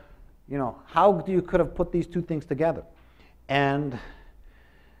 well, how you could have put these two things together? And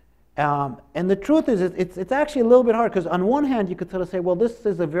the truth is, it's actually a little bit hard, because on one hand, you could sort of say, well, this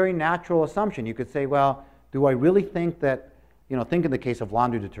is a very natural assumption. You could say, well, do I really think that, think in the case of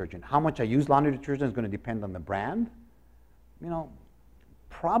laundry detergent, how much I use laundry detergent is going to depend on the brand?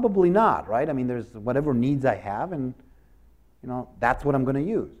 Probably not, right? I mean, there's whatever needs I have, and, that's what I'm going to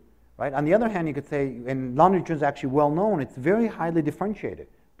use, right? On the other hand, you could say, and laundry detergent is actually well known, it's very highly differentiated.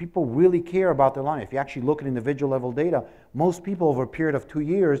 People really care about their laundry. If you actually look at individual level data, most people over a period of 2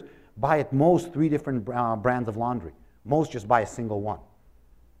 years buy at most 3 different brands of laundry. Most just buy a single one.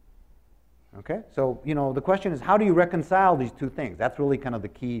 Okay? So, the question is, how do you reconcile these two things? That's really kind of the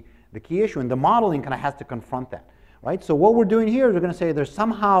key issue, and the modeling kind of has to confront that. Right? So what we're doing here is we're going to say there's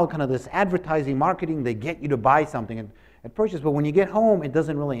somehow kind of this advertising, marketing, they get you to buy something at purchase, but when you get home, it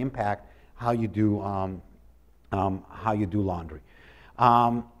doesn't really impact how you do laundry.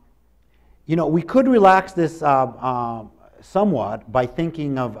 We could relax this somewhat by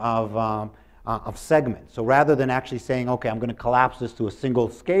thinking of segments. So rather than actually saying, okay, I'm going to collapse this to a single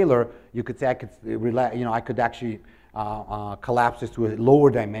scalar, you could say I could actually collapse this to a lower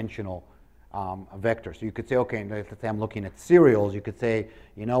dimensional vector. So you could say, okay, let's say I'm looking at cereals. You could say,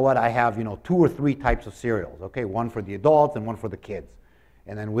 you know what, I have 2 or 3 types of cereals. Okay, one for the adults and one for the kids.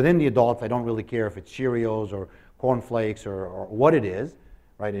 And then within the adults, I don't really care if it's Cheerios or cornflakes or what it is,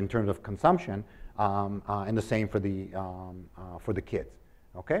 right, in terms of consumption, and the same for the kids.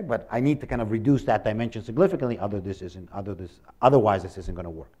 Okay, but I need to kind of reduce that dimension significantly. Otherwise, this isn't going to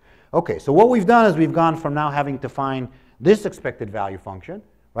work. Okay, so what we've done is we've gone from now having to find this expected value function,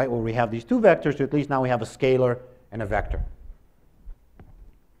 right, where we have these 2 vectors, to at least now we have a scalar and a vector.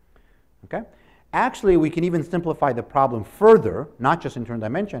 Okay. Actually, we can even simplify the problem further, not just in terms of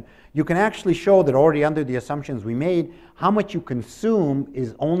dimension. You can actually show that already under the assumptions we made, how much you consume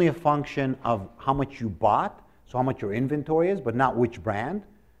is only a function of how much you bought, so how much your inventory is, but not which brand.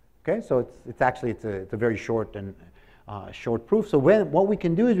 Okay, so it's a very short and short proof. So what we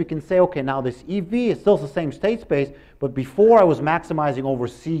can do is we can say, okay, now this EV is still the same state space, but before I was maximizing over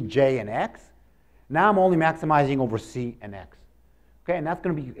C, J, and X. Now I'm only maximizing over C and X. Okay, and that's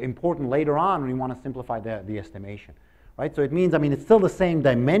going to be important later on when we want to simplify the estimation, right? So it means, it's still the same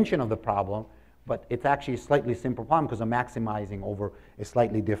dimension of the problem, but it's actually a slightly simpler problem because I'm maximizing over a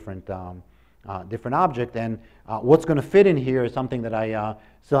slightly different object. And what's going to fit in here is something that I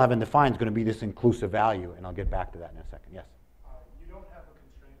still haven't defined. It's going to be this inclusive value, and I'll get back to that in a second. Yes? You don't have a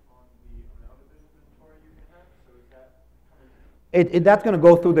constraint on the amount of inventory you can have, so is that that's going to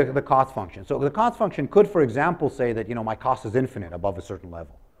go through the cost function. So the cost function could, for example, say that my cost is infinite above a certain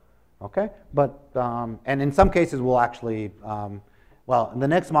level. Okay, but and in some cases we'll actually, well, in the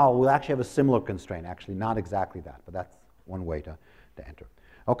next model we'll actually have a similar constraint. Actually, not exactly that, but that's one way to enter.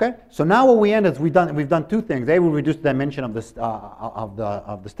 Okay, so now what we end is we've done two things. A, we reduced the dimension of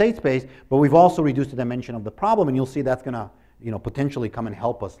the state space, but we've also reduced the dimension of the problem, and you'll see that's going to potentially come and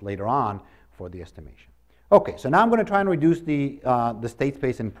help us later on for the estimation. Okay, so now I'm going to try and reduce the state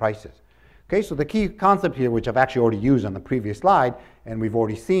space in prices. Okay, so the key concept here, which I've actually already used on the previous slide, and we've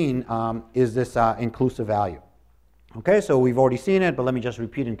already seen, is this inclusive value. Okay, so we've already seen it, but let me just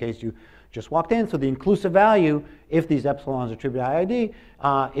repeat in case you just walked in. So the inclusive value, if these epsilons attribute IID,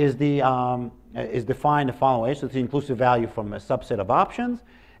 is defined the following way. So it's the inclusive value from a subset of options,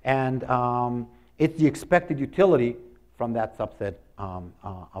 and it's the expected utility from that subset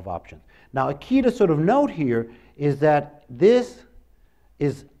of options. Now, a key to sort of note here is that this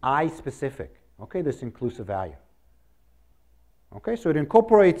is I-specific, okay, this inclusive value. Okay, so it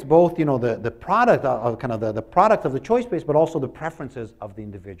incorporates both, the product of the product of the choice space, but also the preferences of the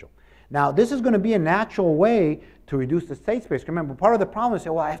individual. Now, this is going to be a natural way to reduce the state space. Remember, part of the problem is,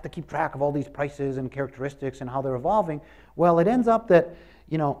 well, I have to keep track of all these prices and characteristics and how they're evolving. Well, it ends up that,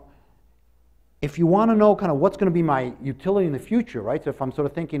 if you want to know kind of what's going to be my utility in the future, right? So if I'm sort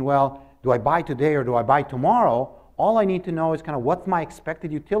of thinking, well, do I buy today or do I buy tomorrow? All I need to know is kind of what's my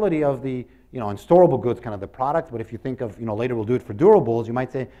expected utility of the, in storable goods, kind of the products. But if you think of, later we'll do it for durables, you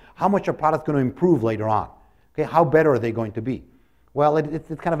might say, how much are products going to improve later on? Okay, how better are they going to be? Well, it's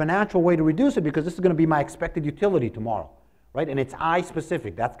kind of a natural way to reduce it because this is going to be my expected utility tomorrow, right? And it's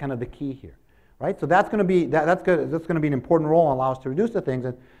I-specific. That's kind of the key here, right? So that's going to be that's going to be an important role and allow us to reduce the things.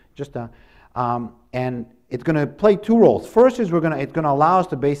 And just and it's going to play two roles. First is it's going to allow us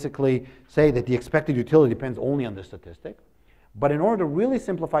to basically say that the expected utility depends only on the statistic. But in order to really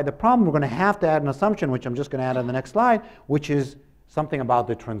simplify the problem, we're going to have to add an assumption, which I'm just going to add on the next slide, which is something about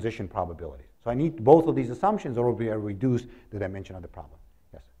the transition probability. So I need both of these assumptions or we'll reduce the dimension of the problem.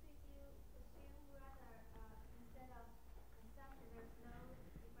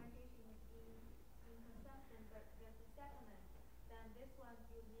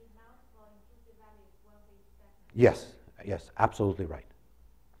 Yes? Yes, yes, absolutely right.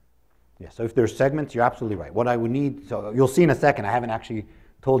 Yes, so if there's segments, you're absolutely right. What I would need, so you'll see in a second, I haven't actually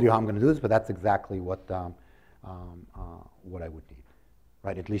told you how I'm going to do this, but that's exactly what I would need.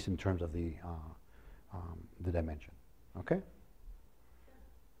 Right, at least in terms of the dimension. Okay?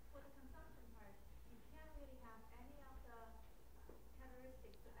 For the consumption part, you can't really have any of the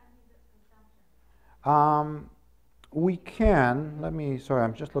characteristics to any consumption. We can. Sorry,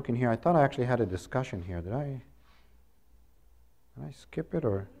 I'm just looking here. I thought I actually had a discussion here. Did I skip it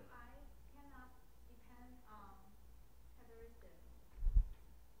or? Cannot depend on characteristics.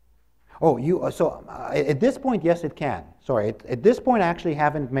 Oh, at this point, yes, it can. Sorry, at this point, I actually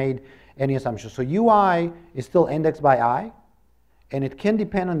haven't made any assumptions. So UI is still indexed by I, and it can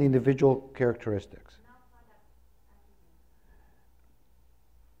depend on the individual characteristics.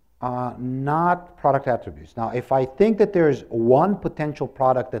 Not product attributes. Now, if I think that there's one potential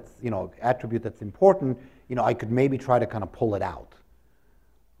product that's, attribute that's important, I could maybe try to kind of pull it out,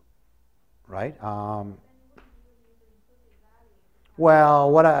 right?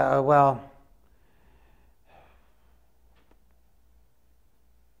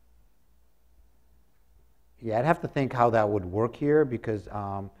 Yeah, I'd have to think how that would work here because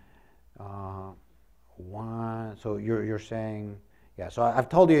so you're saying, yeah, so I've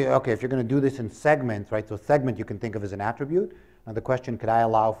told you, okay, if you're going to do this in segments, right, so segment you can think of as an attribute. Now the question, could I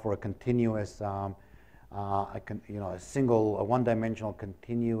allow for a continuous, a one-dimensional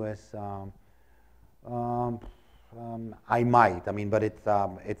continuous, I might, but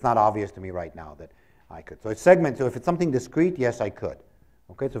it's not obvious to me right now that I could. So it's segment, so if it's something discrete, yes, I could.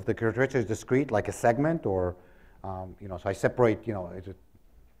 Okay, so if the characteristic is discrete, like a segment, or so I separate,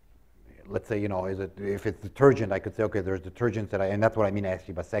 let's say, if it's detergent, I could say, okay, there's detergents that and that's what I mean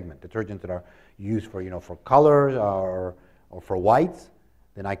actually by segment, detergents that are used for, for colors or for whites,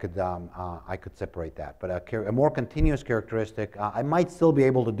 then I could separate that. But a more continuous characteristic, I might still be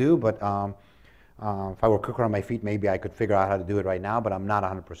able to do, but if I were quicker on my feet, maybe I could figure out how to do it right now, but I'm not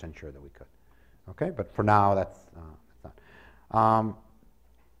 100% sure that we could. Okay, but for now, that's not.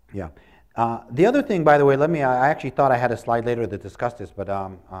 Yeah. The other thing, by the way, I actually thought I had a slide later that discussed this, but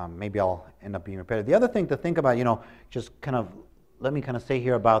maybe I'll end up being repetitive. The other thing to think about, just kind of, let me kind of say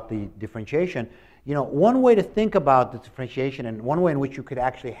here about the differentiation. One way to think about the differentiation and one way in which you could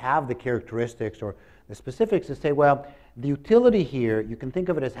actually have the characteristics or the specifics is say, well, the utility here, you can think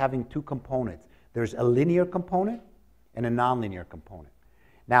of it as having two components. There's a linear component and a nonlinear component.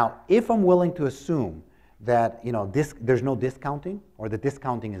 Now, if I'm willing to assume that there's no discounting or the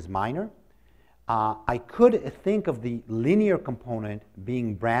discounting is minor, I could think of the linear component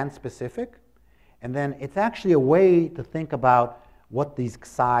being brand specific, and then it's actually a way to think about what these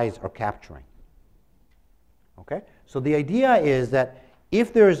xi's are capturing. Okay? So the idea is that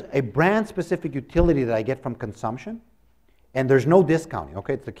if there's a brand-specific utility that I get from consumption, and there's no discounting,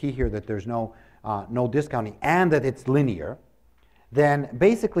 okay, it's the key here that there's no discounting, and that it's linear, then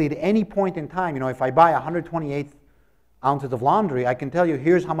basically at any point in time, if I buy 128 ounces of laundry, I can tell you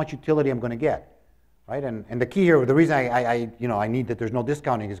here's how much utility I'm going to get, right? And the key here, the reason I need that there's no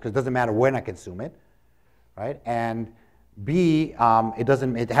discounting is because it doesn't matter when I consume it, right? And B,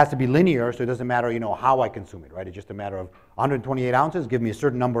 it has to be linear, so it doesn't matter, how I consume it, right? It's just a matter of 128 ounces, give me a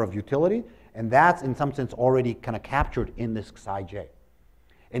certain number of utility, and that's in some sense already kind of captured in this psi j.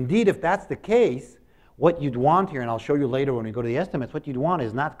 Indeed, if that's the case, what you'd want here, and I'll show you later when we go to the estimates, what you'd want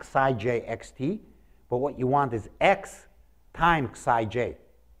is not psi j xt, but what you want is x times psi j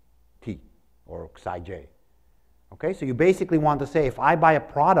t, or psi j. Okay, so you basically want to say if I buy a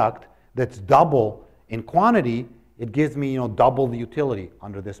product that's double in quantity, it gives me double the utility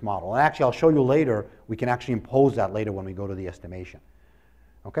under this model. And actually, I'll show you later, we can actually impose that later when we go to the estimation.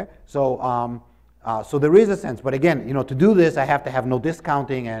 Okay, so so there is a sense, but again, to do this, I have to have no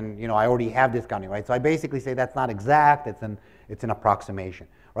discounting, and I already have discounting, right? So I basically say that's not exact; it's an approximation,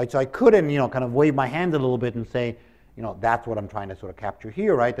 right? So I couldn't, kind of wave my hand a little bit and say, that's what I'm trying to sort of capture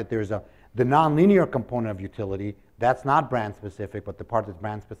here, right? That there's the nonlinear component of utility that's not brand specific, but the part that's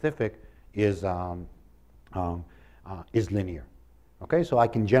brand specific is linear. Okay, so I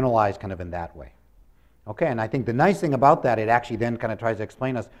can generalize kind of in that way. Okay, and I think the nice thing about that, it actually then kind of tries to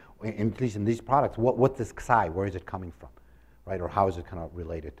explain us, at least in these products, what's this psi, where is it coming from, right? Or how is it kind of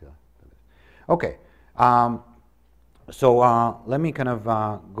related to this? Okay, so let me kind of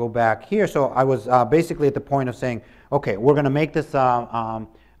go back here. So I was basically at the point of saying, okay, we're going to make this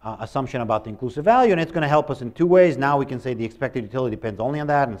assumption about the inclusive value, and it's going to help us in two ways. Now we can say the expected utility depends only on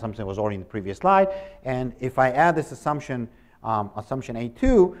that, and something was already in the previous slide. And if I add this assumption, assumption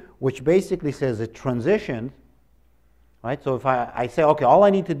A2, which basically says it transitions, right? So if I say, okay, all I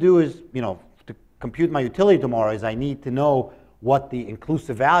need to do is, to compute my utility tomorrow is I need to know what the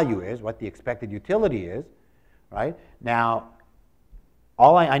inclusive value is, what the expected utility is, right? Now,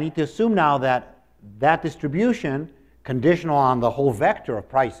 I need to assume now that that distribution, conditional on the whole vector of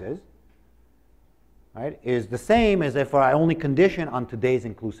prices, right, is the same as if I only condition on today's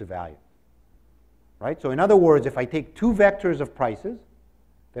inclusive value. Right? So in other words, if I take two vectors of prices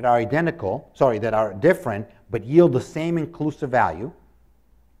that are that are different, but yield the same inclusive value,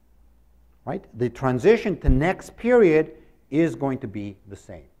 right, the transition to next period is going to be the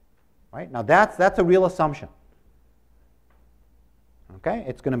same. Right? Now that's a real assumption. Okay?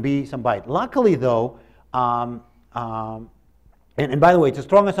 It's going to be some bite. Luckily though, and by the way, it's a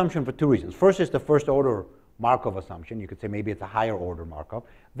strong assumption for two reasons. First is the first order Markov assumption. You could say maybe it's a higher order Markov.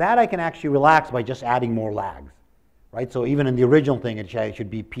 That I can actually relax by just adding more lags, right? So even in the original thing, it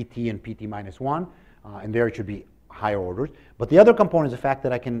should be PT and PT minus 1, and there it should be higher orders. But the other component is the fact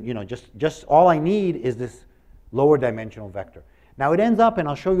that I can, just all I need is this lower dimensional vector. Now it ends up, and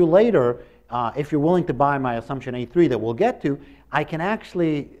I'll show you later, if you're willing to buy my assumption A3 that we'll get to, I can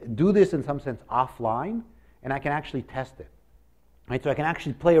actually do this in some sense offline, and I can actually test it. Right, so I can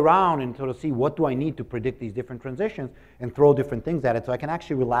actually play around and sort of see what do I need to predict these different transitions and throw different things at it. So I can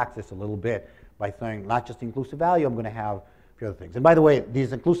actually relax this a little bit by saying not just inclusive value, I'm going to have a few other things. And by the way,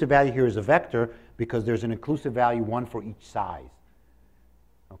 this inclusive value here is a vector because there's an inclusive value, one for each size.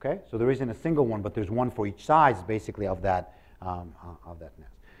 Okay, so there isn't a single one, but there's one for each size basically of that nest.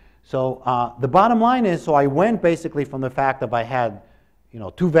 So the bottom line is, so I went basically from the fact that I had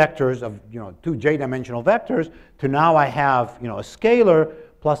two vectors of, two j-dimensional vectors, to now I have, a scalar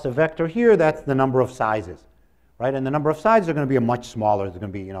plus a vector here, that's the number of sizes, right? And the number of sizes are going to be a much smaller. It's going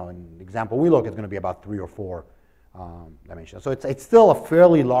to be, in the example we look, it's going to be about 3 or 4 dimensions. So it's still a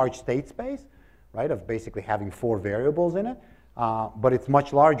fairly large state space, right, of basically having 4 variables in it, but it's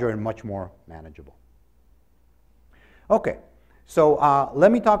much larger and much more manageable. Okay. So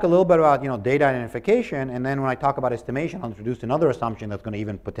let me talk a little bit about data identification, and then when I talk about estimation, I'll introduce another assumption that's going to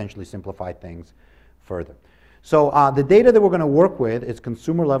even potentially simplify things further. So the data that we're going to work with is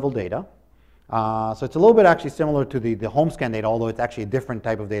consumer level data. So it's a little bit actually similar to the home scan data, although it's actually a different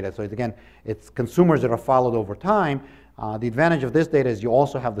type of data. So it's consumers that are followed over time. The advantage of this data is you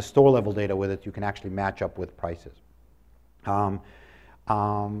also have the store level data with it. You can actually match up with prices.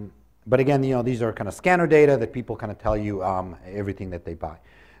 But again, these are kind of scanner data that people kind of tell you everything that they buy.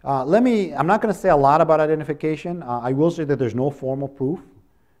 I'm not going to say a lot about identification. I will say that there's no formal proof.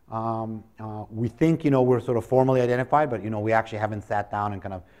 We think, we're sort of formally identified, but, we actually haven't sat down and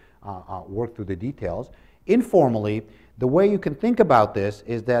kind of worked through the details. Informally, the way you can think about this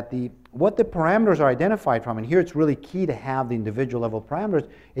is that what the parameters are identified from, and here it's really key to have the individual level parameters,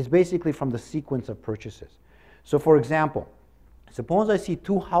 is basically from the sequence of purchases. So for example, suppose I see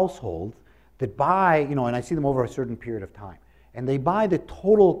two households that buy, and I see them over a certain period of time, and they buy the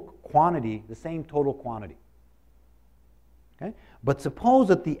total quantity, the same total quantity. Okay? But suppose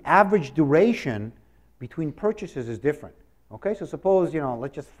that the average duration between purchases is different. Okay, so suppose,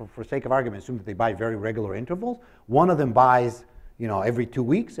 let's just, for sake of argument, assume that they buy very regular intervals. One of them buys, every 2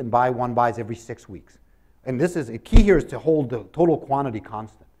 weeks, and one buys every 6 weeks. And this is, the key here is to hold the total quantity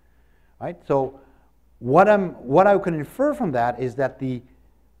constant, right? So what I can infer from that is that the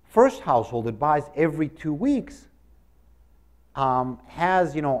first household that buys every 2 weeks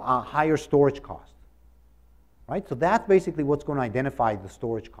has, a higher storage cost, right? So that's basically what's going to identify the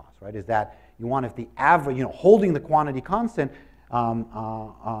storage cost, right? Is that you want, if the average, holding the quantity constant,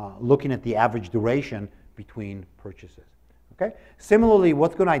 looking at the average duration between purchases. Okay? Similarly,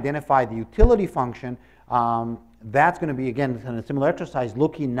 what's going to identify the utility function, that's going to be, again, in a similar exercise,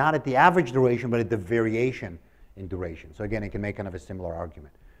 looking not at the average duration, but at the variation in duration. So again, it can make kind of a similar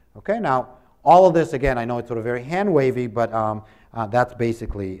argument. Okay? Now, all of this, again, I know it's sort of very hand-wavy, but that's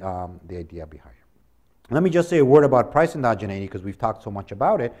basically the idea behind it. Let me just say a word about price endogeneity, because we've talked so much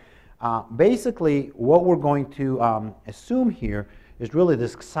about it. Basically, what we're going to assume here is really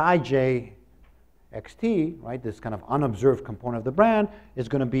this psi j xt, right? This kind of unobserved component of the brand is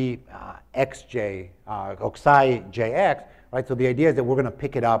going to be xj, or psi jx, right? So the idea is that we're going to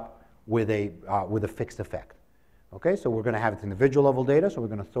pick it up with a fixed effect. Okay, so we're going to have its individual level data, so we're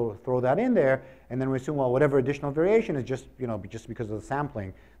going to throw that in there, and then we assume, well, whatever additional variation is just, just because of the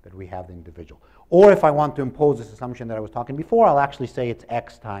sampling that we have the individual. Or if I want to impose this assumption that I was talking before, I'll actually say it's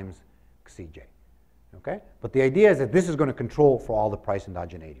x times Cj. Okay? But the idea is that this is going to control for all the price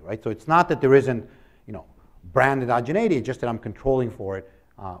endogeneity, right? So it's not that there isn't, brand endogeneity, it's just that I'm controlling for it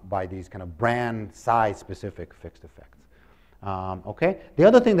by these kind of brand size specific fixed effects. Okay? The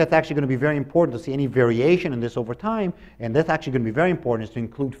other thing that's actually going to be very important to see any variation in this over time, and that's actually going to be very important, is to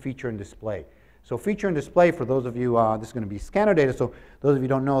include feature and display. So feature and display, for those of you, this is going to be scanner data, so those of you who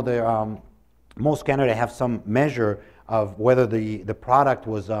don't know, most scanner data have some measure of whether the product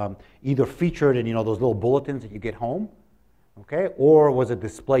was either featured in those little bulletins that you get home, okay, or was it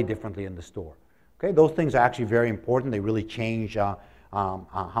displayed differently in the store. Okay, those things are actually very important. They really change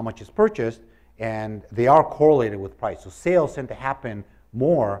how much is purchased, and they are correlated with price. So sales tend to happen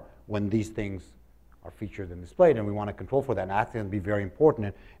more when these things are featured and displayed, and we want to control for that. And that's going to be very important,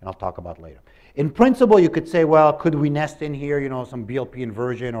 and I'll talk about later. In principle, you could say, well, could we nest in here, some BLP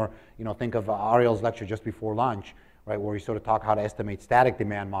inversion, or think of Ariel's lecture just before lunch, right, where we sort of talk how to estimate static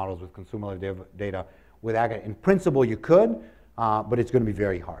demand models with consumer data with aggregate. In principle, you could, but it's going to be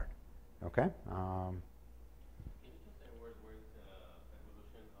very hard. Okay. Can you just say where is the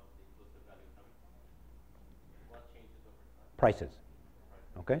evolution of the inclusive value coming from? What changes over time? Prices.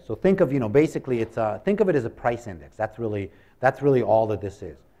 Okay. So think of basically think of it as a price index. That's really all that this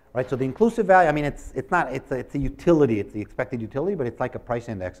is. Right. So the inclusive value. I mean, it's a utility. It's the expected utility, but it's like a price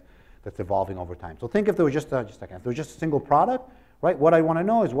index that's evolving over time. So think if there was just a second, if there was just a single product, right? What I want to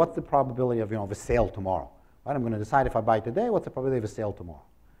know is what's the probability of of a sale tomorrow. Right. I'm going to decide if I buy it today. What's the probability of a sale tomorrow?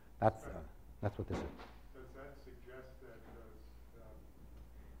 That's what this is. Does that suggest that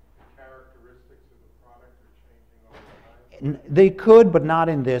the characteristics of the product are changing over time? They could, but not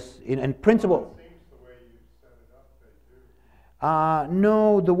in this. In principle. It seems the way you set it up, they do.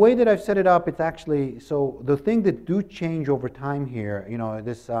 No, the way that I've set it up, it's actually, so the thing that do change over time here,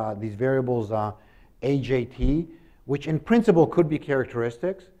 these variables AJT, which in principle could be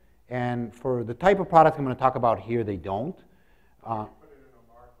characteristics, and for the type of products I'm going to talk about here, they don't.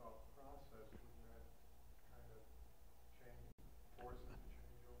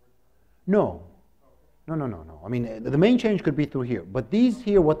 No. I mean, the main change could be through here. But these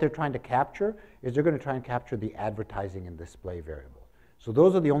here, what they're trying to capture is they're going to try and capture the advertising and display variables. So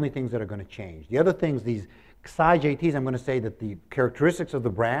those are the only things that are going to change. The other things, these psi JTs, I'm going to say that the characteristics of the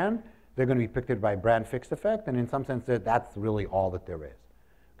brand, they're going to be picked by brand fixed effect, and in some sense, that's really all that there is.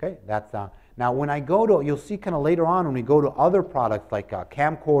 Okay, that's now when I go to, you'll see kind of later on when we go to other products like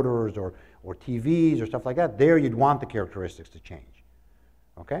camcorders or TVs or stuff like that, there you'd want the characteristics to change.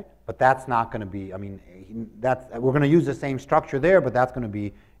 Okay, but that's not going to be, I mean, we're going to use the same structure there, but that's going to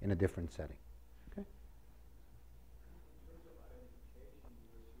be in a different setting. Okay.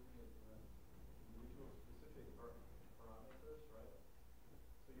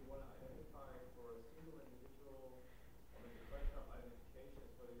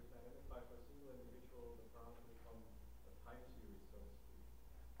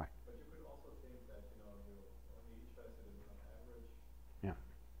 But you could also think that, you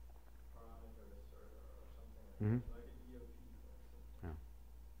Mhm. like an EOP, for example.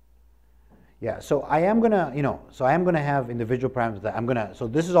 Yeah, so I am gonna, so I am gonna have individual parameters that I'm gonna, so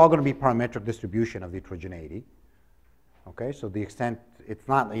this is all gonna be parametric distribution of the heterogeneity. Okay, so the extent, it's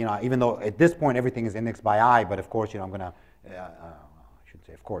not, even though at this point everything is indexed by I, but of course, I'm gonna, I shouldn't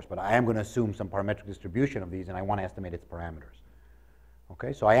say of course, but I am gonna assume some parametric distribution of these and I wanna estimate its parameters.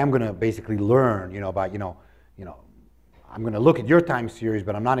 Okay, so I am gonna basically learn, about, I'm gonna look at your time series,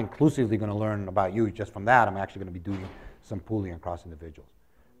 but I'm not inclusively gonna learn about you just from that. I'm actually gonna be doing some pooling across individuals.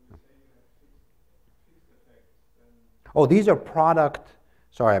 Oh, these are product,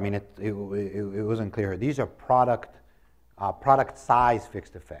 sorry, I mean, it wasn't clear. These are product size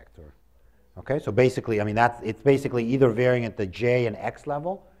fixed effects. Okay, so basically, I mean, it's basically either varying at the J and X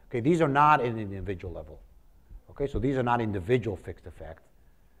level. Okay, these are not at an individual level. Okay, so these are not individual fixed effects.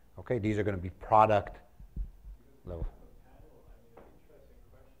 Okay, these are going to be product level.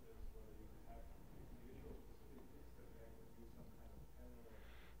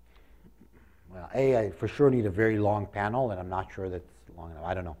 Well, I for sure need a very long panel, and I'm not sure that's long enough.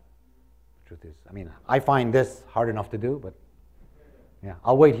 I don't know. The truth is, I mean, I find this hard enough to do, but yeah,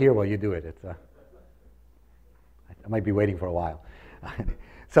 I'll wait here while you do it. I might be waiting for a while.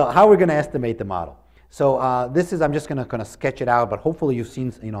 So how are we going to estimate the model? So this is, I'm just going to kind of sketch it out, but hopefully you've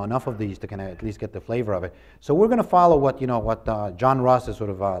seen enough of these to kind of at least get the flavor of it. So we're going to follow what John Russ has sort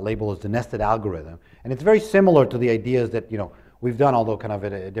of labeled as the nested algorithm, and it's very similar to the ideas that we've done, although kind of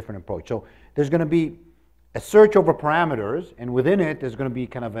at a different approach. So there's going to be a search over parameters, and within it there's going to be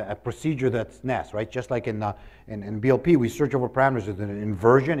kind of a procedure that's nest, right? Just like in BLP, we search over parameters with an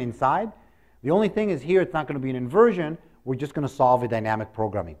inversion inside. The only thing is here, it's not going to be an inversion. We're just going to solve a dynamic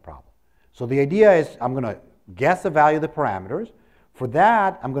programming problem. So the idea is I'm going to guess the value of the parameters. For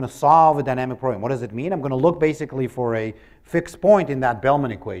that, I'm going to solve a dynamic program. What does it mean? I'm going to look basically for a fixed point in that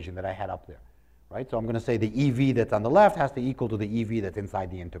Bellman equation that I had up there, right? So I'm going to say the EV that's on the left has to equal to the EV that's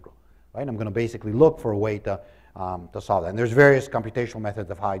inside the integral, right? I'm going to basically look for a way to solve that. And there's various computational methods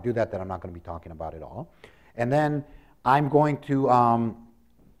of how I do that I'm not going to be talking about at all. And then I'm going to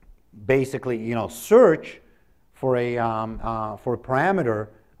basically, search for a parameter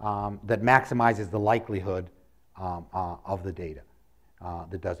that maximizes the likelihood of the data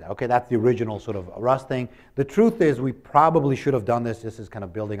that does that. Okay, that's the original sort of Rust thing. The truth is we probably should have done this. This is kind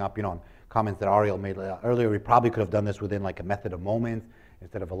of building up, on comments that Ariel made earlier. We probably could have done this within like a method of moments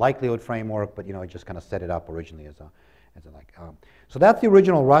instead of a likelihood framework, but it just kind of set it up originally as a like. So that's the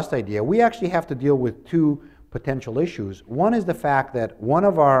original Rust idea. We actually have to deal with two potential issues. One is the fact that one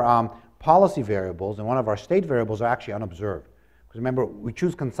of our policy variables and one of our state variables are actually unobserved. Because remember, we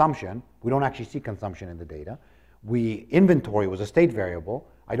choose consumption. We don't actually see consumption in the data. Inventory was a state variable.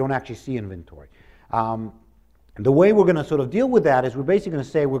 I don't actually see inventory. The way we're going to sort of deal with that is we're basically going to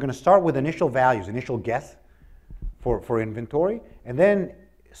say we're going to start with initial values, initial guess for inventory, and then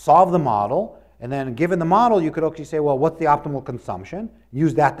solve the model. And then given the model, you could actually say, well, what's the optimal consumption?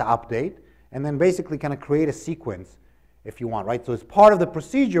 Use that to update. And then basically kind of create a sequence if you want, right? So as part of the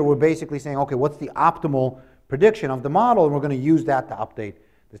procedure, we're basically saying, okay, what's the optimal prediction of the model, and we're going to use that to update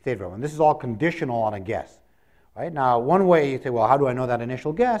the state variable. And this is all conditional on a guess, right? Now, one way you say, well, how do I know that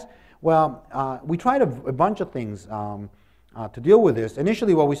initial guess? Well, we tried a bunch of things to deal with this.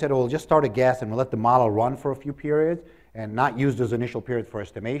 Initially, what we said, we'll just start a guess and we'll let the model run for a few periods and not use those initial periods for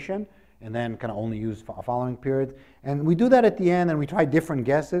estimation, and then kind of only use following periods. And we do that at the end, and we try different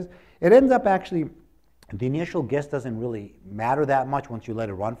guesses. It ends up actually, the initial guess doesn't really matter that much once you let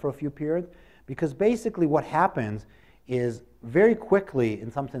it run for a few periods. Because basically what happens is very quickly,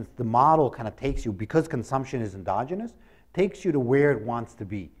 in some sense, the model kind of takes you, because consumption is endogenous, takes you to where it wants to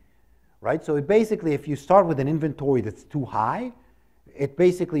be, right? So it basically, if you start with an inventory that's too high, it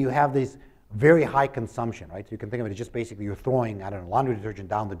basically, you have this very high consumption, right? So you can think of it as just basically you're throwing, I don't know, laundry detergent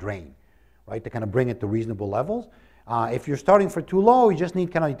down the drain, right, to kind of bring it to reasonable levels. If you're starting for too low, you just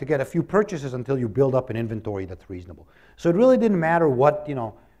need kind of to get a few purchases until you build up an inventory that's reasonable. So it really didn't matter what,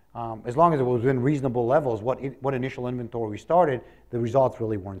 as long as it was in reasonable levels, what initial inventory we started, the results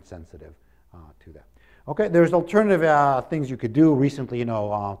really weren't sensitive to that. Okay, there's alternative things you could do. Recently,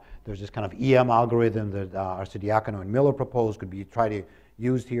 there's this kind of EM algorithm that Arcidiacono and Miller proposed, could be tried to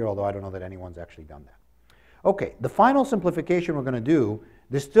use here, although I don't know that anyone's actually done that. Okay, the final simplification we're going to do,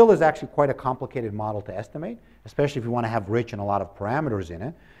 this still is actually quite a complicated model to estimate, especially if you want to have rich and a lot of parameters in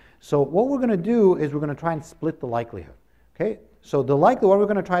it. So what we're going to do is we're going to try and split the likelihood. Okay, so the likelihood, what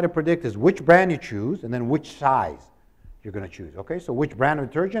we're going to try to predict is which brand you choose and then which size you're going to choose. Okay, so which brand of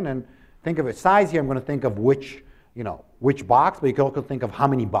detergent, and think of it, size here, I'm going to think of which box, but you can also think of how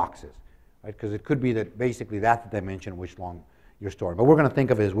many boxes, right? Because it could be that basically that's the dimension which long you're storing. But we're going to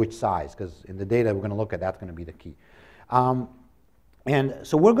think of it as which size, because in the data we're going to look at, that's going to be the key. And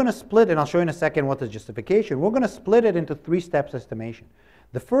so we're going to split, and I'll show you in a second what the justification. We're going to split it into 3 steps estimation.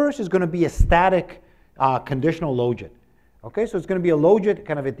 The first is going to be a static conditional logit. Okay, so it's going to be a logit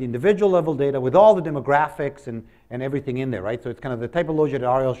kind of at the individual level data with all the demographics and everything in there, right? So it's kind of the type of logit that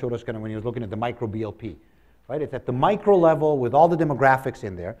Ariel showed us kind of when he was looking at the micro BLP, right? It's at the micro level with all the demographics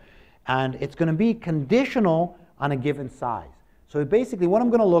in there, and it's going to be conditional on a given size. So basically what I'm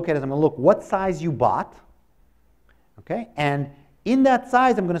going to look at is I'm going to look what size you bought, okay? And in that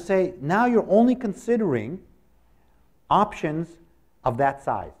size I'm going to say now you're only considering options of that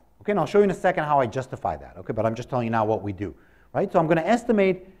size. Okay, and I'll show you in a second how I justify that, okay, but I'm just telling you now what we do, right? So I'm going to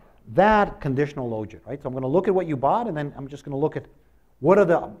estimate that conditional logit, right? So I'm going to look at what you bought, and then I'm just going to look at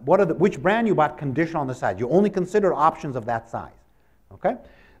which brand you bought conditional on the size. You only consider options of that size, okay?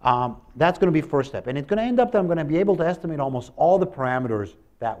 That's going to be first step, and it's going to end up that I'm going to be able to estimate almost all the parameters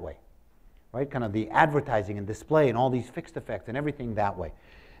that way, right? Kind of the advertising and display and all these fixed effects and everything that way.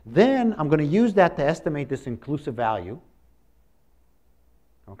 Then I'm going to use that to estimate this inclusive value.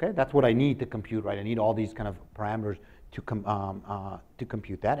 Okay, that's what I need to compute, right? I need all these kind of parameters to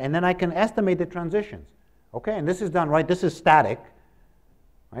compute that. And then I can estimate the transitions. Okay, and this is done, right? This is static,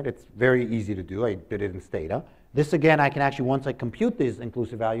 right? It's very easy to do. I did it in Stata. This, again, I can actually, once I compute these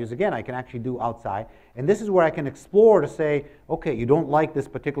inclusive values, again, I can actually do outside. And this is where I can explore to say, okay, you don't like this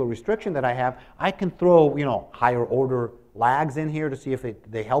particular restriction that I have. I can throw, you know, higher order lags in here to see if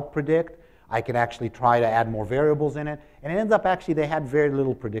they help predict. I can actually try to add more variables in it. And it ends up actually they had very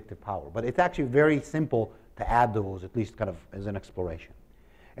little predictive power. But it's actually very simple to add those, at least kind of as an exploration.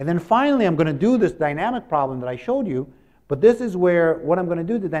 And then finally, I'm going to do this dynamic problem that I showed you. But this is where what I'm going to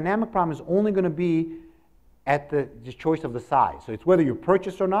do, the dynamic problem is only going to be at the choice of the size. So it's whether you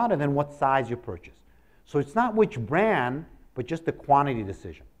purchase or not, and then what size you purchase. So it's not which brand, but just the quantity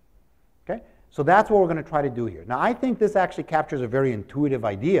decision. Okay? So that's what we're going to try to do here. Now, I think this actually captures a very intuitive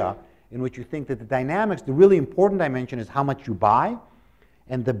idea in which you think that the dynamics, the really important dimension is how much you buy,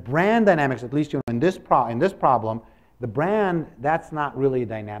 and the brand dynamics, at least in this problem, the brand, that's not really a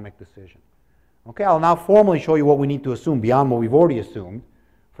dynamic decision. Okay, I'll now formally show you what we need to assume beyond what we've already assumed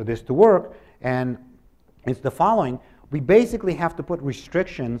for this to work, and it's the following. We basically have to put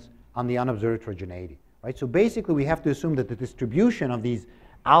restrictions on the unobserved heterogeneity, right? So basically we have to assume that the distribution of these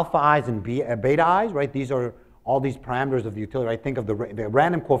alpha i's and beta i's, right, these are all these parameters of the utility, right? Think of the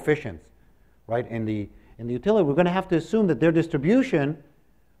random coefficients, right? In the utility, we're going to have to assume that their distribution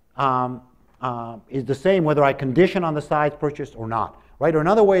is the same whether I condition on the size purchased or not, right? Or in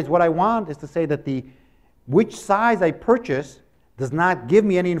other ways, what I want is to say that which size I purchase does not give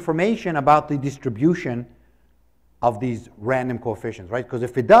me any information about the distribution of these random coefficients, right? Because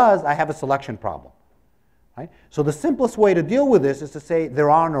if it does, I have a selection problem. Right? So the simplest way to deal with this is to say there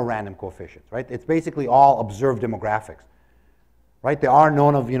are no random coefficients, right? It's basically all observed demographics, right? There are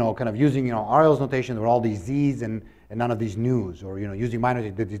none of, kind of using, Ariel's notation, there are all these z's and none of these news, or, using my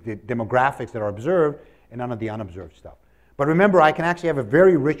notation, the demographics that are observed and none of the unobserved stuff. But remember, I can actually have a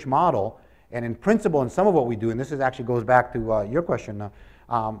very rich model, and in principle, in some of what we do, and this actually goes back to your question,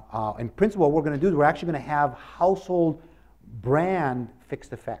 in principle, what we're going to do is we're actually going to have household brand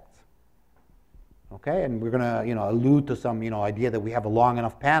fixed effects. Okay, and we're going to allude to some idea that we have a long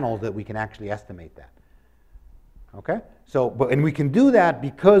enough panel that we can actually estimate that. Okay, so and we can do that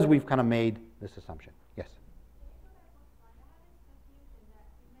because we've kind of made this assumption. Yes.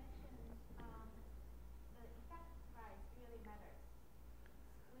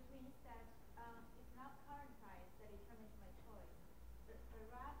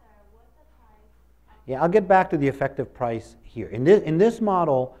 Yeah, I'll get back to the effective price here. In this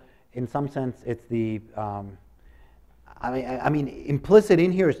model, in some sense, it's the, I mean, implicit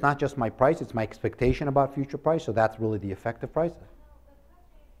in here, it's not just my price, it's my expectation about future price, so that's really the effective price.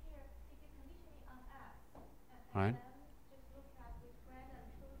 All right.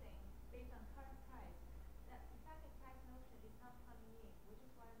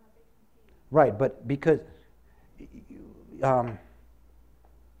 Right, but because,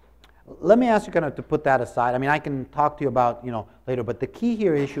 let me ask you kind of to put that aside. I mean, I can talk to you about, later, but the key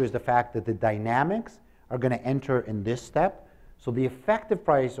here issue is the fact that the dynamics are going to enter in this step. So the effective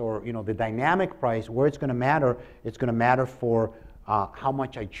price, or, the dynamic price, where it's going to matter, it's going to matter for how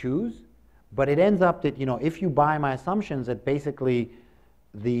much I choose. But it ends up that, if you buy my assumptions, that basically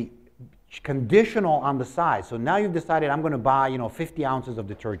the conditional on the size. So now you've decided I'm going to buy, 50 ounces of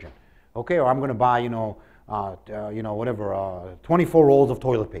detergent, okay? Or I'm going to buy, 24 rolls of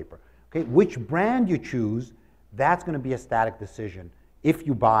toilet paper. Okay, which brand you choose, that's going to be a static decision if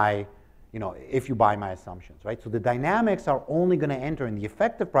you buy, if you buy my assumptions, right? So the dynamics are only going to enter, and the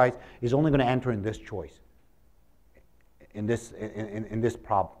effective price is only going to enter in this choice, in this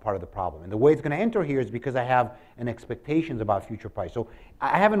part of the problem. And the way it's going to enter here is because I have an expectations about future price. So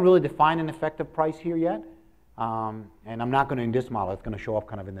I haven't really defined an effective price here yet, and I'm not going to in this model. It's going to show up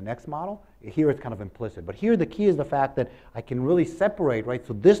kind of in the next model. Here it's kind of implicit. But here the key is the fact that I can really separate, right?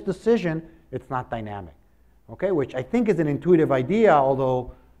 So this decision, it's not dynamic, okay? Which I think is an intuitive idea,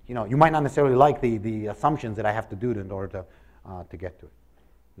 although you might not necessarily like the assumptions that I have to do in order to get to it,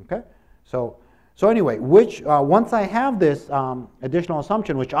 okay? So anyway, once I have this additional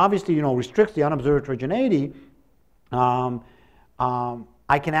assumption, which obviously restricts the unobserved heterogeneity, I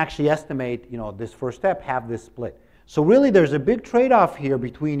can actually estimate this first step, have this split. So really, there's a big trade-off here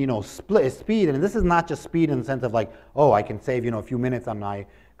between speed, and this is not just speed in the sense of like, oh, I can save a few minutes on my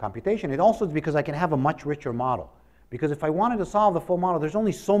computation. It also is because I can have a much richer model. Because if I wanted to solve the full model, there's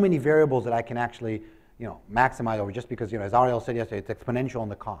only so many variables that I can actually maximize over, just because as Ariel said yesterday, it's exponential in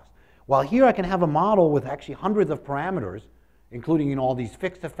the cost. While here I can have a model with actually hundreds of parameters, including all these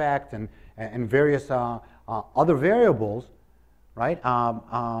fixed effects and various other variables, right?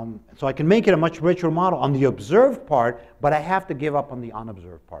 So I can make it a much richer model on the observed part, but I have to give up on the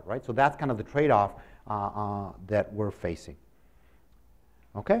unobserved part, right? So that's kind of the trade-off that we're facing.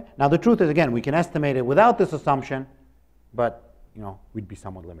 Okay? Now the truth is, again, we can estimate it without this assumption, but we'd be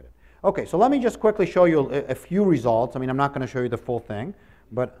somewhat limited. Okay, so let me just quickly show you a few results. I mean, I'm not going to show you the full thing,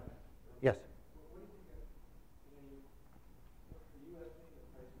 but yes.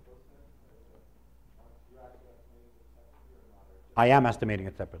 I am estimating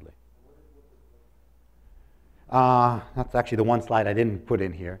it separately. That's actually the one slide I didn't put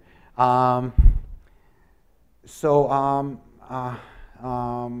in here. I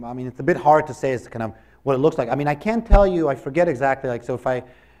mean, it's a bit hard to say as kind of what it looks like. I mean, I can tell you, I forget exactly, like, so if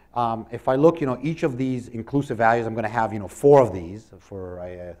I look, each of these inclusive values, I'm going to have, 4 of these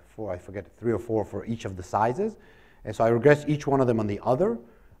I forget, 3 or 4 for each of the sizes. And so I regress each one of them on the other.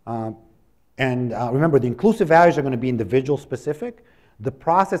 Remember, the inclusive values are going to be individual specific. The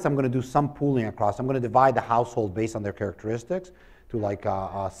process, I'm going to do some pooling across. I'm going to divide the household based on their characteristics to like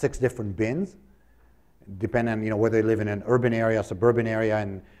 6 different bins, depending on whether they live in an urban area, suburban area,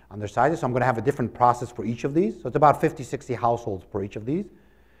 and on their sizes. So I'm going to have a different process for each of these. So it's about 50, 60 households per each of these.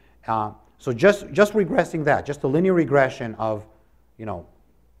 So just regressing that, just a linear regression of,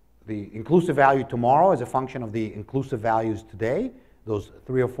 the inclusive value tomorrow as a function of the inclusive values today, those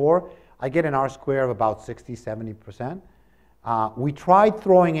 3 or 4, I get an R-square of about 60, 70%. We tried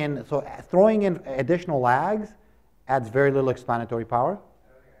throwing in additional lags adds very little explanatory power.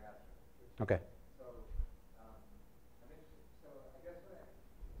 Okay.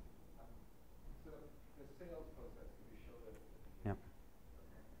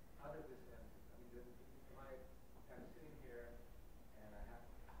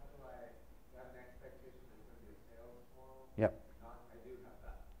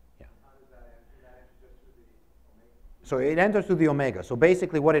 So it enters through the omega. So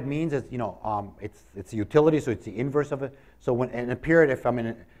basically what it means is, it's a utility, so it's the inverse of it. So when in a period, if I'm in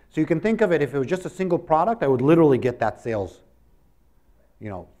a, so you can think of it, if it was just a single product, I would literally get that sales,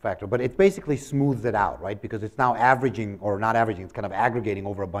 factor. But it basically smooths it out, right? Because it's now averaging, or not averaging, it's kind of aggregating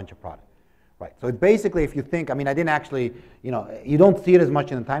over a bunch of products. Right, so it's basically, if you think, I mean, I didn't actually, you don't see it as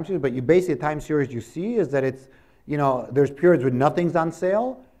much in the time series, but you basically, the time series you see is that it's, there's periods when nothing's on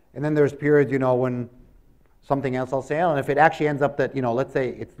sale, and then there's periods, when something else on sale, and if it actually ends up that, let's say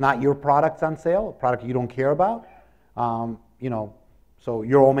it's not your products on sale, a product you don't care about, so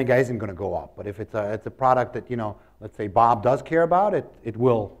your omega isn't going to go up. But if it's a product that, let's say Bob does care about, it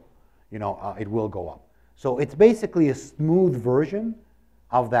will go up. So it's basically a smooth version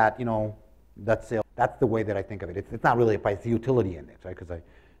of that, that sale. That's the way that I think of it. It's not really a price, it's a utility index, right? Because I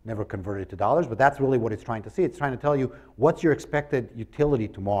never converted it to dollars, but that's really what it's trying to see. It's trying to tell you what's your expected utility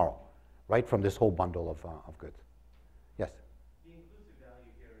tomorrow, right, from this whole bundle of goods. Yes? The inclusive value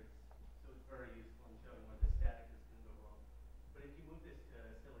here is so it's very useful in showing when the static is going to go wrong. But if you move this to,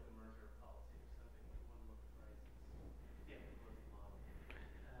 say, like a merger policy or something, like one look at prices, yeah, the closing model,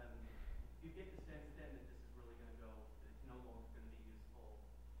 you get the sense then that this is really going to go, that it's no longer going to be useful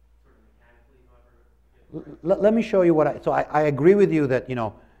sort of mechanically, however. Let me show you what I agree with you that,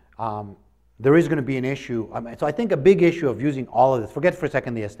 there is going to be an issue. So I think a big issue of using all of this, forget for a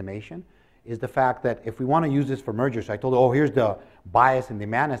second the estimation, is the fact that if we want to use this for mergers, so I told you, oh, here's the bias and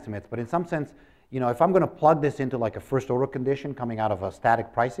demand estimates, but in some sense, if I'm going to plug this into like a first order condition coming out of a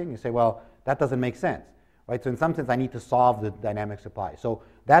static pricing, you say, well, that doesn't make sense, right? So in some sense, I need to solve the dynamic supply. So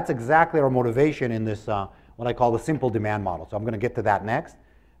that's exactly our motivation in this, what I call the simple demand model. So I'm going to get to that next.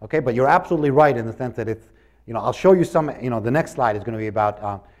 Okay, but you're absolutely right in the sense that it's, I'll show you some, the next slide is going to be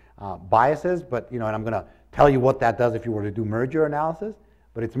about biases, but, and I'm going to tell you what that does if you were to do merger analysis,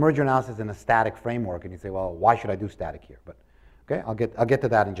 but it's merger analysis in a static framework, and you say, well, why should I do static here? But, okay, I'll get to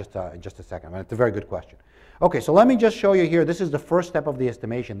that in just a second. I mean, it's a very good question. Okay, so let me just show you here. This is the first step of the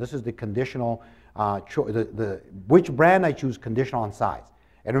estimation. This is the conditional, which brand I choose conditional on size.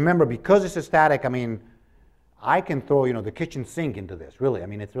 And remember, because it's a static, I mean, I can throw, the kitchen sink into this, really. I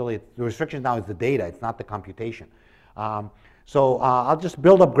mean, it's really, the restriction now is the data, it's not the computation. So I'll just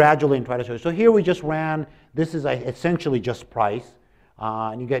build up gradually and try to show you. So here we just ran, this is essentially just price,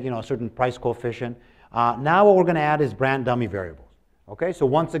 and you get, a certain price coefficient. Now what we're going to add is brand dummy variables. Okay, so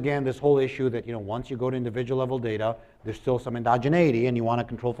once again, this whole issue that, once you go to individual level data, there's still some endogeneity, and you want to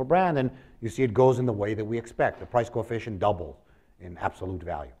control for brand, and you see it goes in the way that we expect. The price coefficient doubles in absolute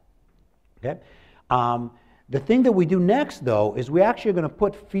value. Okay. The thing that we do next, though, is we actually are going to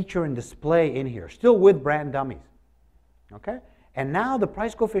put feature and display in here, still with brand dummies. Okay? And now the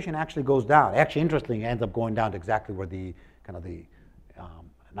price coefficient actually goes down. Actually, interestingly, it ends up going down to exactly where the,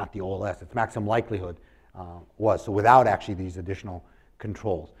 not the OLS, its maximum likelihood was, so without actually these additional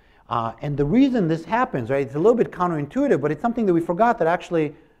controls. And the reason this happens, right, it's a little bit counterintuitive, but it's something that we forgot that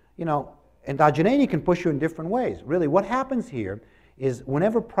actually, endogeneity can push you in different ways. Really, what happens here is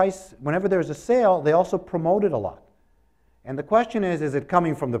whenever there's a sale, they also promote it a lot. And the question is it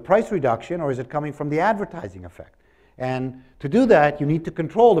coming from the price reduction or is it coming from the advertising effect? And to do that, you need to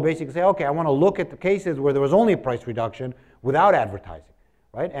control to basically say, okay, I want to look at the cases where there was only a price reduction without advertising,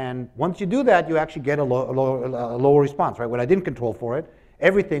 right? And once you do that, you actually get a lower response, right? When I didn't control for it,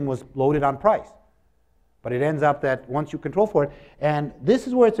 everything was loaded on price. But it ends up that once you control for it, and this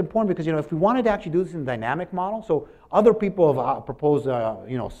is where it's important because, if we wanted to actually do this in a dynamic model, so other people have proposed,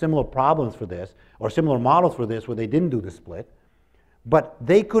 similar problems for this, or similar models for this where they didn't do the split, but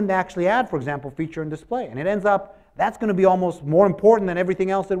they couldn't actually add, for example, feature and display. And it ends up, that's going to be almost more important than everything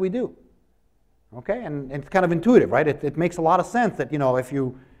else that we do. Okay, and it's kind of intuitive, right? It makes a lot of sense that,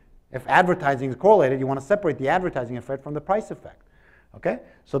 if advertising is correlated, you want to separate the advertising effect from the price effect. Okay,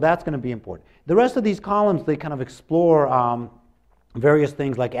 so that's going to be important. The rest of these columns, they kind of explore various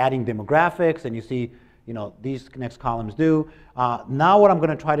things like adding demographics, and you see, these next columns do. Now what I'm going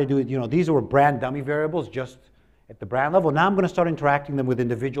to try to do, these were brand dummy variables just at the brand level. Now I'm going to start interacting them with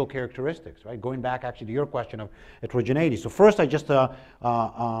individual characteristics, right? Going back actually to your question of heterogeneity. So first I just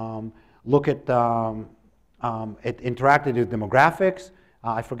look at interacted with demographics.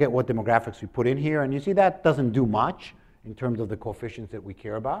 I forget what demographics we put in here, and you see that doesn't do much in terms of the coefficients that we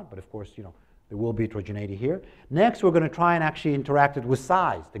care about, but of course, there will be heterogeneity here. Next, we're going to try and actually interact it with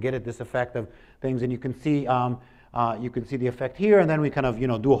size to get at this effect of things, and you can see the effect here, and then we kind of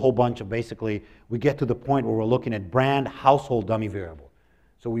do a whole bunch of basically, we get to the point where we're looking at brand household dummy variable.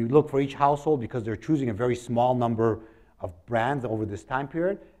 So we look for each household because they're choosing a very small number of brands over this time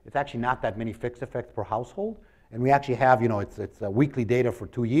period. It's actually not that many fixed effects per household, and we actually have, it's weekly data for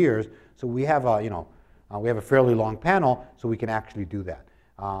 2 years, so we have we have a fairly long panel, so we can actually do that.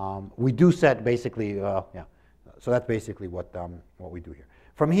 We do set basically, so that's basically what we do here.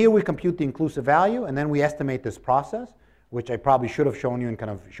 From here, we compute the inclusive value, and then we estimate this process, which I probably should have shown you and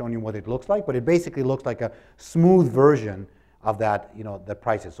kind of shown you what it looks like, but it basically looks like a smooth version of that, the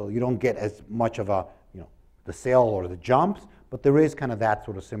prices. So you don't get as much of a, the sale or the jumps, but there is kind of that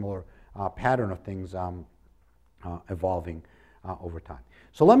sort of similar pattern of things evolving over time.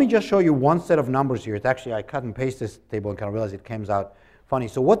 So let me just show you one set of numbers here. It's actually, I cut and paste this table and kind of realized it comes out funny.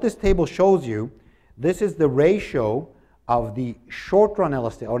 So what this table shows you, this is the ratio of the short run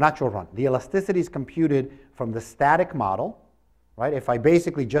elasticity, or not short run, the elasticity is computed from the static model, right? If I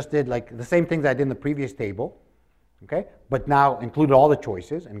basically just did like the same things I did in the previous table, okay, but now included all the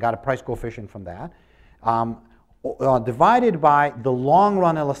choices and got a price coefficient from that, divided by the long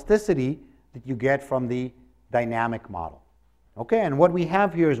run elasticity that you get from the dynamic model. Okay, and what we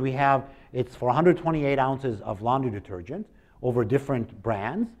have here is it's for 128 ounces of laundry detergent over different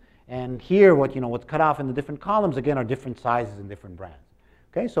brands. And here, what's cut off in the different columns, again, are different sizes and different brands.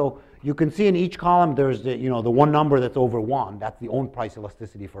 Okay, so you can see in each column there's the one number that's over 1. That's the own price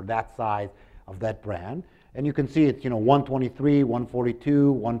elasticity for that size of that brand. And you can see it's 123,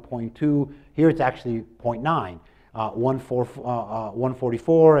 142, 1.2. Here it's actually 0.9,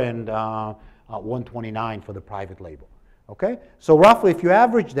 144, and 129 for the private label. Okay, so roughly, if you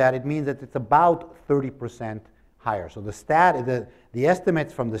average that, it means that it's about 30% higher. So the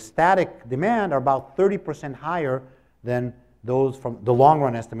estimates from the static demand are about 30% higher than those from the long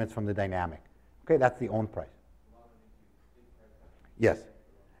run estimates from the dynamic. Okay, that's the own price. Yes,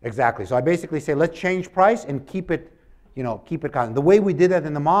 exactly. So I basically say let's change price and keep it keep it constant. The way we did that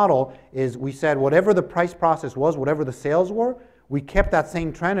in the model is we said whatever the price process was, whatever the sales were, we kept that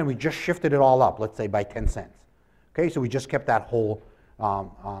same trend and we just shifted it all up, let's say by 10 cents. Okay, so we just kept that whole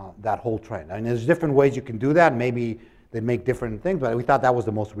trend. And there's different ways you can do that. Maybe they make different things, but we thought that was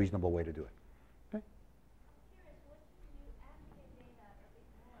the most reasonable way to do it. Okay?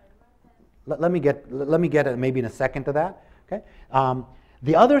 Let me get it maybe in a second to that. Okay.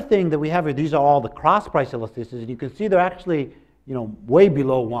 The other thing that we have here, these are all the cross price elasticities, and you can see they're actually way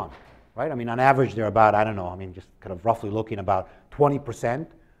below 1, right? I mean, on average they're about, I don't know, I mean, just kind of roughly looking about 20%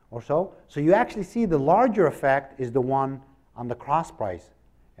 or so. So you actually see the larger effect is the one on the cross price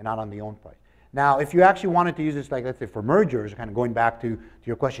and not on the own price. Now, if you actually wanted to use this, like let's say for mergers, kind of going back to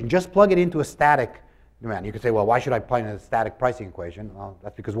your question, just plug it into a static demand. You could say, well, why should I plug in a static pricing equation? Well,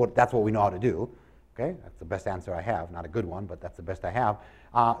 that's because that's what we know how to do. Okay, that's the best answer I have. Not a good one, but that's the best I have.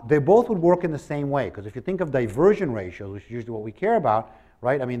 They both would work in the same way, because if you think of diversion ratios, which is usually what we care about,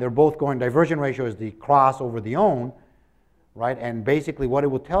 right? I mean, they're both going, diversion ratio is the cross over the own, right? And basically what it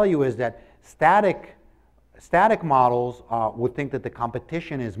will tell you is that static models would think that the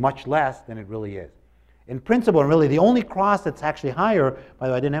competition is much less than it really is. In principle, and really the only cross that's actually higher, by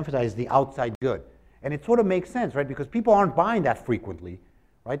the way, I didn't emphasize, is the outside good. And it sort of makes sense, right? Because people aren't buying that frequently,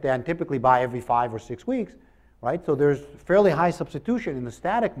 right? They typically buy every 5 or 6 weeks, right? So there's fairly high substitution in the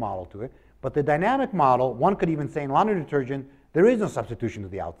static model to it. But the dynamic model, one could even say in laundry detergent, there is no substitution to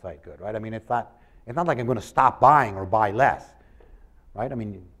the outside good, right? I mean, it's not like I'm going to stop buying or buy less, right? I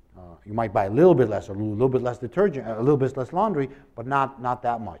mean, you might buy a little bit less or a little bit less detergent, a little bit less laundry, but not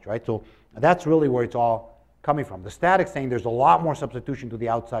that much, right? So that's really where it's all coming from. The static saying there's a lot more substitution to the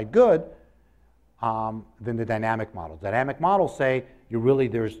outside good than the dynamic models. Dynamic models say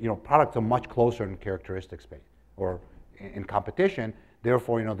there's products are much closer in characteristic space or in competition.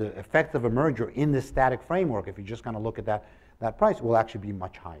 Therefore, the effects of a merger in this static framework, if you just kind of look at that price, will actually be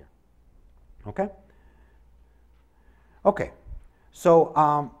much higher. Okay. Okay. So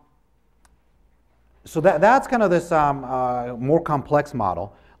that's kind of this more complex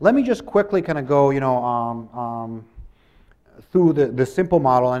model. Let me just quickly kind of go through the simple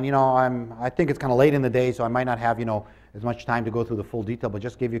model, and I think it's kind of late in the day, so I might not have as much time to go through the full detail, but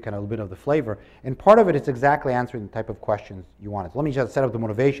just give you kind of a bit of the flavor. And part of it is exactly answering the type of questions you wanted. So let me just set up the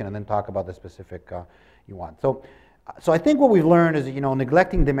motivation and then talk about the specific you want. So I think what we've learned is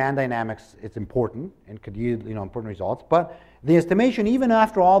neglecting demand dynamics is important and could yield important results. But the estimation, even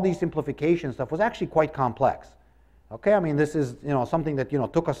after all these simplification stuff, was actually quite complex. Okay, I mean, this is something that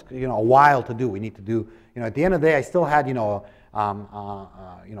took us a while to do. We need to do at the end of the day, I still had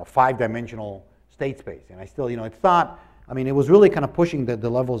 5-dimensional state space, and I still it's not. I mean, it was really kind of pushing the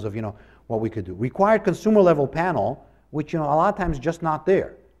levels of what we could do. Required consumer level panel, which a lot of times just not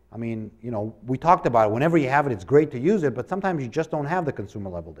there. I mean, we talked about it. Whenever you have it, it's great to use it, but sometimes you just don't have the consumer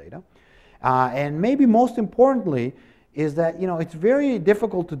level data. And maybe most importantly is that it's very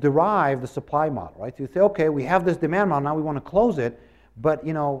difficult to derive the supply model, right? So you say, okay, we have this demand model, now we want to close it, but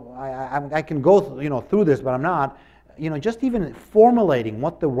I can go through this, but I'm not. Just even formulating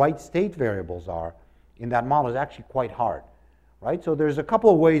what the right state variables are in that model is actually quite hard, right? So there's a couple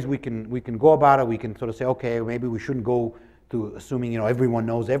of ways we can go about it. We can sort of say, okay, maybe we shouldn't go to assuming everyone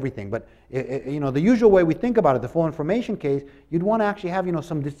knows everything, but the usual way we think about it, the full information case, you'd want to actually have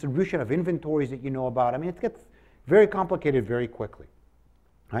some distribution of inventories that about. I mean, it gets very complicated very quickly,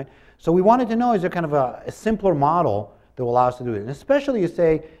 right? So we wanted to know, is there kind of a simpler model that will allow us to do it? And especially you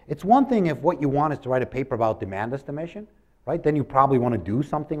say, it's one thing if what you want is to write a paper about demand estimation, right? Then you probably want to do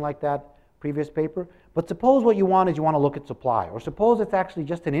something like that previous paper. But suppose what you want is you want to look at supply, or suppose it's actually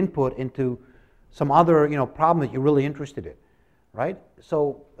just an input into some other problem that you're really interested in, right?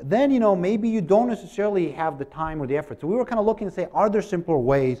 So then maybe you don't necessarily have the time or the effort. So we were kind of looking to say, are there simpler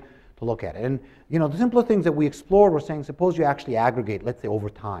ways to look at it? And the simpler things that we explored were saying, suppose you actually aggregate, let's say over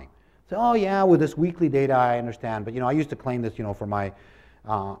time. So, oh yeah, with this weekly data I understand, but I used to claim this for my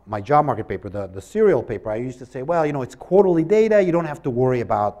my job market paper, the serial paper. I used to say, well, it's quarterly data, you don't have to worry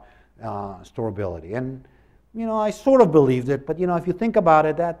about storability. And I sort of believed it, but if you think about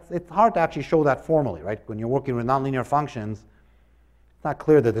it, it's hard to actually show that formally, right? When you're working with nonlinear functions, it's not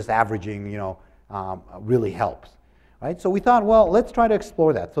clear that this averaging really helps. Right? So we thought, well, let's try to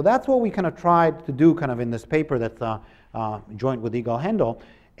explore that. So that's what we kind of tried to do kind of in this paper that's joint with Yigal Hendel.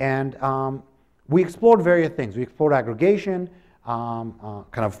 And we explored various things. We explored aggregation, kind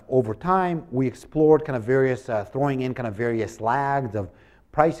of over time. We explored kind of various, throwing in kind of various lags of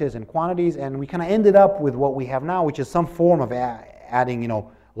prices and quantities. And we kind of ended up with what we have now, which is some form of adding,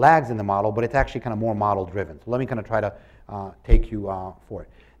 lags in the model, but it's actually kind of more model driven. So let me kind of try to take you for it.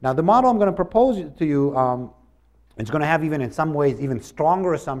 Now the model I'm going to propose to you It's going to have even, in some ways, even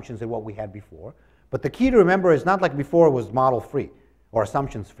stronger assumptions than what we had before. But the key to remember is not like before it was model free or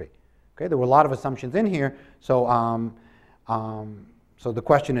assumptions free. Okay, there were a lot of assumptions in here. So, so the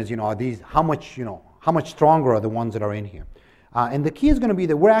question is, are these, how much stronger are the ones that are in here? And the key is going to be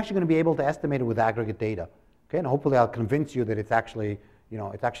that we're actually going to be able to estimate it with aggregate data. Okay, and hopefully I'll convince you that it's actually,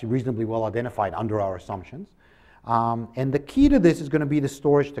 it's actually reasonably well identified under our assumptions. And the key to this is going to be the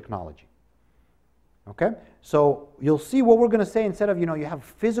storage technology. Okay, so you'll see what we're going to say instead of, you have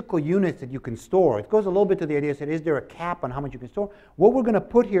physical units that you can store. It goes a little bit to the idea that is there a cap on how much you can store? What we're going to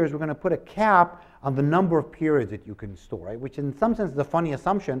put here is we're going to put a cap on the number of periods that you can store, right? Which in some sense is a funny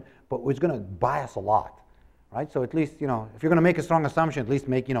assumption, but it's going to buy us a lot, right? So at least, if you're going to make a strong assumption, at least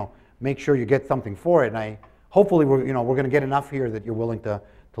make sure you get something for it. And hopefully we're going to get enough here that you're willing to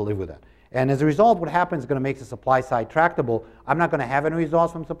live with that. And as a result, what happens is going to make the supply side tractable. I'm not going to have any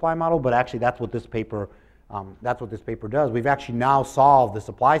results from supply model, but actually that's what this paper does. We've actually now solved the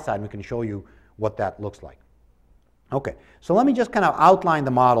supply side, and we can show you what that looks like. Okay, so let me just kind of outline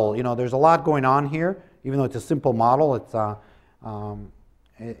the model. There's a lot going on here, even though it's a simple model.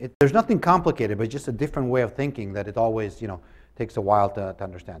 There's nothing complicated, but just a different way of thinking that it always, takes a while to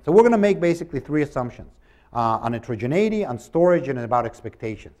understand. So we're going to make basically three assumptions on heterogeneity, on storage, and about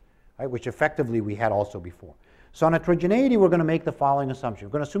expectations. Right, which effectively we had also before. So on heterogeneity, we're going to make the following assumption.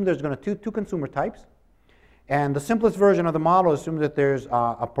 We're going to assume there's going to be two consumer types. And the simplest version of the model assumes that there's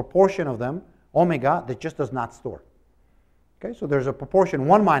a proportion of them, omega, that just does not store. Okay, so there's a proportion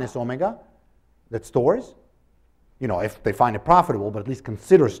 1 minus omega that stores, if they find it profitable, but at least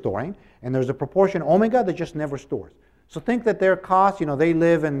consider storing. And there's a proportion omega that just never stores. So think that their costs, they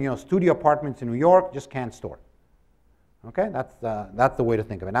live in studio apartments in New York, just can't store. Okay, that's the way to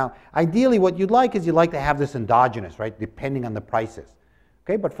think of it. Now, ideally, what you'd like to have this endogenous, right, depending on the prices.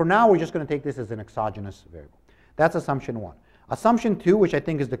 Okay, but for now, we're just going to take this as an exogenous variable. That's assumption 1. Assumption 2, which I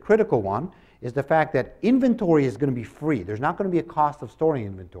think is the critical one, is the fact that inventory is going to be free. There's not going to be a cost of storing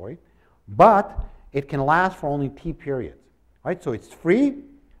inventory, but it can last for only T periods. Right, so it's free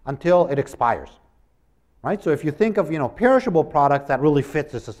until it expires. Right, so if you think of perishable products, that really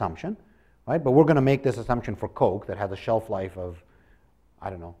fits this assumption. Right? But we're going to make this assumption for Coke that has a shelf life of,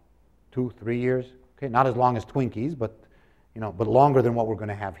 I don't know, 2-3 years. Okay, not as long as Twinkies, but longer than what we're going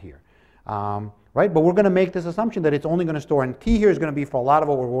to have here. Right? But we're going to make this assumption that it's only going to store, and T here is going to be for a lot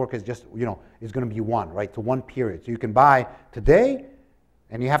of our work is just is going to be 1, right? So 1 period. So you can buy today,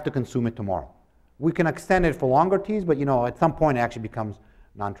 and you have to consume it tomorrow. We can extend it for longer T's, but at some point it actually becomes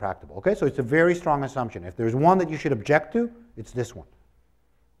non-tractable. Okay, so it's a very strong assumption. If there's one that you should object to, it's this one.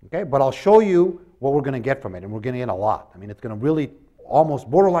 Okay, but I'll show you what we're going to get from it, and we're going to get a lot. I mean, it's going to really almost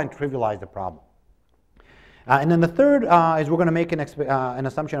borderline trivialize the problem. And then the third is we're going to make an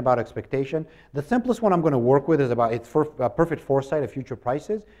assumption about expectation. The simplest one I'm going to work with is about it's for perfect foresight of future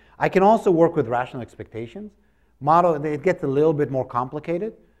prices. I can also work with rational expectations. Model, it gets a little bit more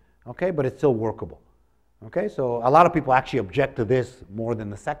complicated, okay, but it's still workable. Okay, so a lot of people actually object to this more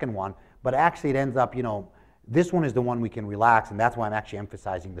than the second one, but actually it ends up, this one is the one we can relax, and that's why I'm actually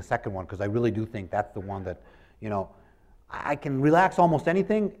emphasizing the second one, because I really do think that's the one that, I can relax almost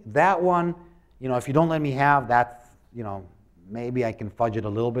anything. That one, if you don't let me have, that's, maybe I can fudge it a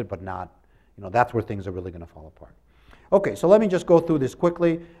little bit, but not, that's where things are really going to fall apart. Okay, so let me just go through this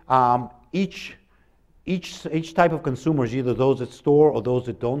quickly. Each type of consumers, either those that store or those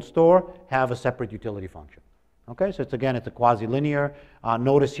that don't store, have a separate utility function. Okay, so it's a quasi-linear.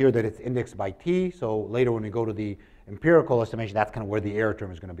 Notice here that it's indexed by T, so later when we go to the empirical estimation, that's kind of where the error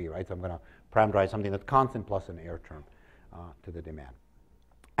term is going to be, right? So I'm going to parameterize something that's constant plus an error term to the demand.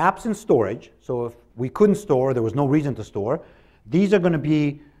 Absent storage, so if we couldn't store, there was no reason to store, these are going to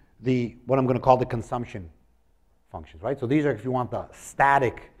be what I'm going to call the consumption functions, right? So these are, if you want, the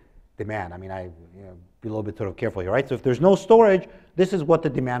static demand. I mean, be a little bit sort of careful here, right? So if there's no storage, this is what the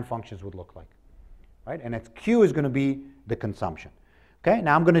demand functions would look like. Right? And its Q is going to be the consumption. Okay,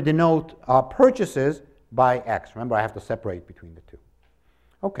 now I'm going to denote purchases by X. Remember, I have to separate between the two.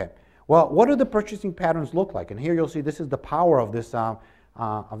 Okay, well, what do the purchasing patterns look like? And here you'll see this is the power of this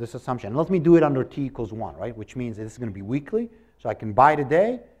assumption. And let me do it under T equals 1, right? Which means this is going to be weekly. So I can buy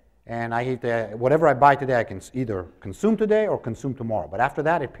today, and whatever I buy today, I can either consume today or consume tomorrow. But after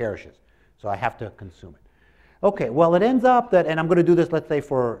that, it perishes. So I have to consume it. Okay, well, it ends up that, and I'm going to do this,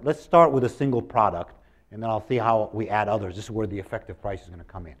 let's start with a single product, and then I'll see how we add others. This is where the effective price is going to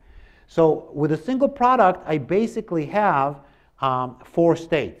come in. So with a single product, I basically have 4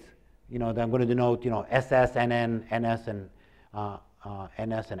 states, that I'm going to denote, SS, NN, NS, and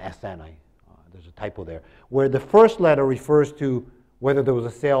NS and SN. There's a typo there, where the first letter refers to whether there was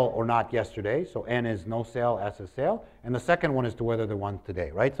a sale or not yesterday. So N is no sale, S is sale. And the second one is to whether there was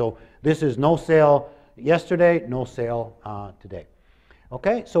today, right? So this is no sale yesterday, no sale today.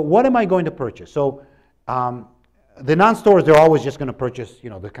 Okay, so what am I going to purchase? So the non-stores, they're always just going to purchase,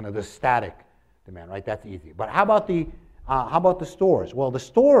 the kind of the static demand, right? That's easy. But how about the stores? Well, the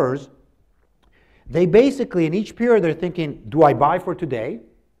stores, they basically, in each period, they're thinking, do I buy for today?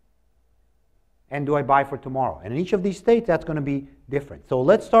 And do I buy for tomorrow? And in each of these states, that's going to be different. So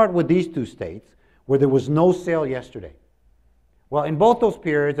let's start with these two states where there was no sale yesterday. Well, in both those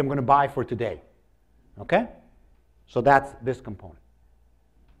periods, I'm going to buy for today. Okay? So that's this component.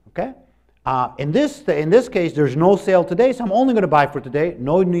 Okay? In this case, there's no sale today, so I'm only going to buy for today.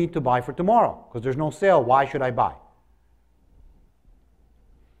 No need to buy for tomorrow because there's no sale. Why should I buy?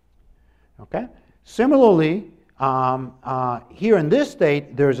 Okay? Similarly, here in this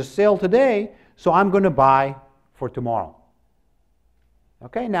state, there's a sale today, so I'm going to buy for tomorrow.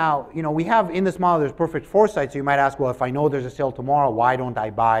 Okay, now, we have in this model, there's perfect foresight, so you might ask, well, if I know there's a sale tomorrow, why don't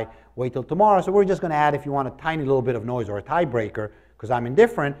I wait till tomorrow? So we're just going to add, if you want, a tiny little bit of noise or a tiebreaker, because I'm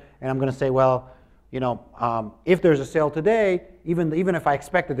indifferent, and I'm going to say, well, if there's a sale today, even if I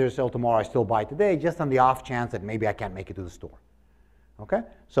expect that there's a sale tomorrow, I still buy today, just on the off chance that maybe I can't make it to the store. Okay,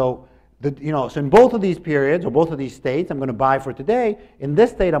 so so in both of these periods, or both of these states, I'm going to buy for today. In this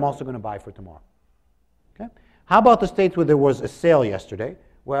state, I'm also going to buy for tomorrow. Okay? How about the states where there was a sale yesterday?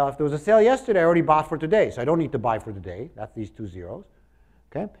 Well, if there was a sale yesterday, I already bought for today, so I don't need to buy for today. That's these two zeros.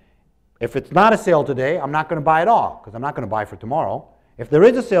 Okay? If it's not a sale today, I'm not going to buy at all, because I'm not going to buy for tomorrow. If there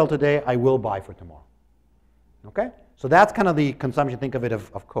is a sale today, I will buy for tomorrow. Okay? So that's kind of the consumption, think of it,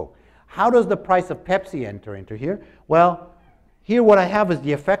 of Coke. How does the price of Pepsi enter into here? Well, here what I have is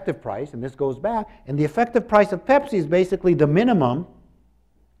the effective price, and this goes back, and the effective price of Pepsi is basically the minimum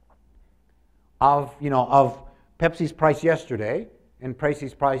of Pepsi's price yesterday and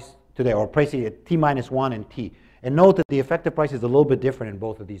Pepsi's price today, or Pepsi at T minus 1 and T. And note that the effective price is a little bit different in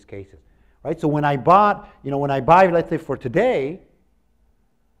both of these cases. Right? So when I buy, let's say for today,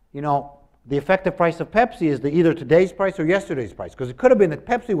 the effective price of Pepsi is either today's price or yesterday's price, because it could have been that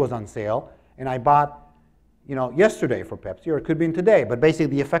Pepsi was on sale and I bought yesterday for Pepsi, or it could be in today. But basically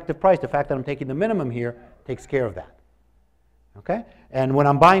the effective price, the fact that I'm taking the minimum here, takes care of that. Okay? And when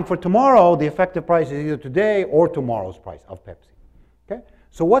I'm buying for tomorrow, the effective price is either today or tomorrow's price of Pepsi. Okay?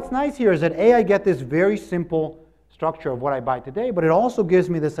 So what's nice here is that I get this very simple structure of what I buy today, but it also gives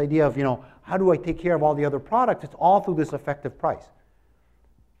me this idea of, how do I take care of all the other products? It's all through this effective price.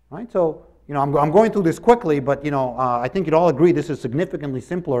 Right? So, I'm going through this quickly, but, I think you'd all agree this is significantly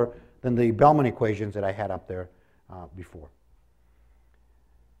simpler than the Bellman equations that I had up there before.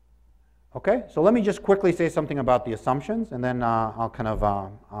 Okay, so let me just quickly say something about the assumptions, and then I'll kind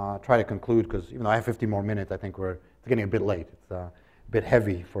of try to conclude, because even though I have 15 more minutes, I think it's getting a bit late. It's a bit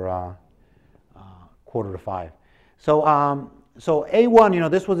heavy for 4:45. So A1,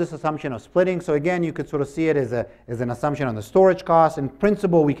 this was this assumption of splitting. So again, you could sort of see it as an assumption on the storage cost. In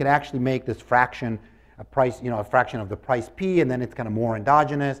principle, we can actually make this fraction a price, a fraction of the price P, and then it's kind of more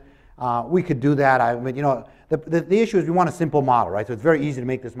endogenous. We could do that. The issue is we want a simple model, right? So it's very easy to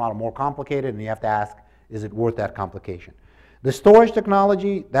make this model more complicated, and you have to ask, is it worth that complication? The storage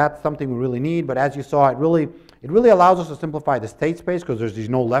technology, that's something we really need, but as you saw, it really allows us to simplify the state space because there's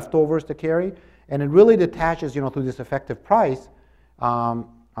no leftovers to carry, and it really detaches, through this effective price,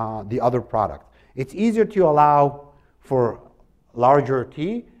 the other product. It's easier to allow for larger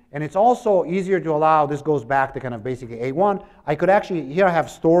T, and it's also easier to allow, this goes back to kind of basically A1. I could actually, here I have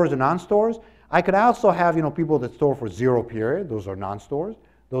stores and non-stores. I could also have, people that store for 0 period, those are non-stores.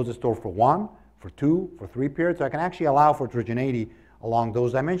 Those that store for 1, for 2, for 3 periods. So I can actually allow for heterogeneity along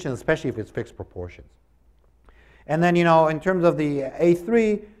those dimensions, especially if it's fixed proportions. And then, in terms of the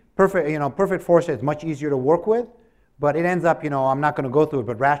A3, perfect foresight is much easier to work with, but it ends up, I'm not going to go through it,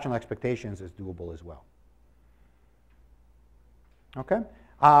 but rational expectations is doable as well. Okay?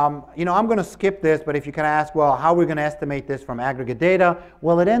 I'm going to skip this, but if you kind of ask, well, how are we going to estimate this from aggregate data?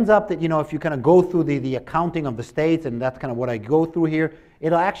 Well, it ends up that, if you kind of go through the accounting of the states, and that's kind of what I go through here,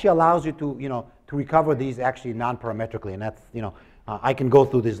 it actually allows you to, to recover these actually non-parametrically, and that's, I can go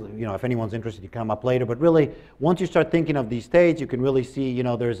through this, if anyone's interested, you come up later, but really, once you start thinking of these states, you can really see,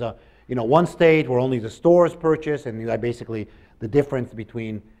 there's a, one state where only the stores purchase, and basically the difference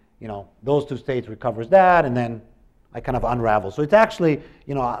between, those two states recovers that, and then I kind of unravel. So it's actually,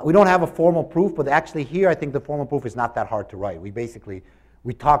 we don't have a formal proof, but actually here I think the formal proof is not that hard to write.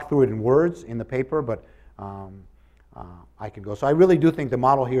 We talk through it in words in the paper, but I can go. So I really do think the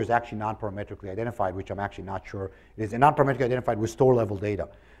model here is actually non-parametrically identified, which I'm actually not sure it is. And non-parametrically identified with store level data.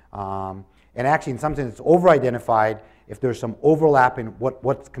 And actually, in some sense, it's over-identified if there's some overlap in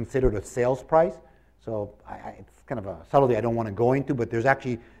what's considered a sales price. So it's kind of a subtlety I don't want to go into, but there's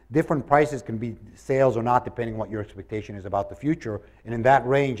actually different prices can be sales or not depending on what your expectation is about the future. And in that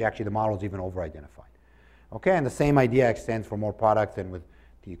range, actually, the model is even over-identified. Okay, and the same idea extends for more products and with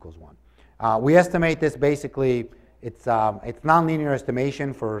t equals 1. We estimate this basically, it's nonlinear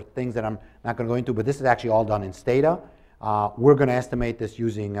estimation for things that I'm not going to go into, but this is actually all done in Stata. We're going to estimate this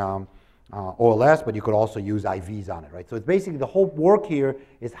using OLS, but you could also use IVs on it, right? So it's basically the whole work here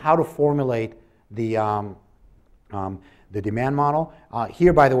is how to formulate the demand model.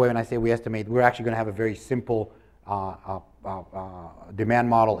 Here, by the way, when I say we estimate, we're actually going to have a very simple demand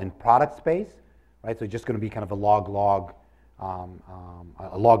model in product space, right? So it's just going to be kind of a log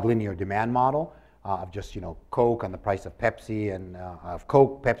linear demand model of just, you know, Coke and the price of Pepsi and of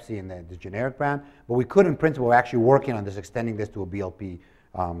Coke, Pepsi, and the generic brand. But we could, in principle, we're actually working on this, extending this to a BLP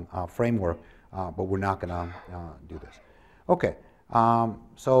framework, but we're not going to do this. Okay,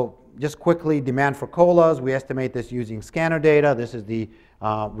 so just quickly, demand for colas, we estimate this using scanner data. This is the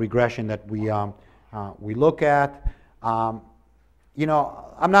regression that we look at. You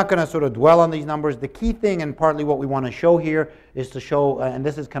know, I'm not going to sort of dwell on these numbers. The key thing, and partly what we want to show here, is to show, and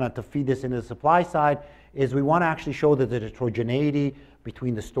this is kind of to feed this into the supply side, is we want to actually show that the heterogeneity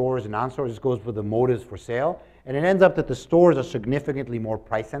between the stores and non-stores. This goes for the motives for sale. And it ends up that the stores are significantly more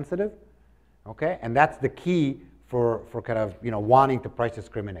price sensitive, okay? And that's the key for kind of, you know, wanting to price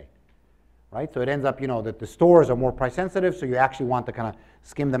discriminate, right? So it ends up, you know, that the stores are more price sensitive, so you actually want to kind of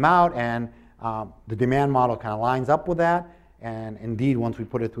skim them out, and the demand model kind of lines up with that. And indeed, once we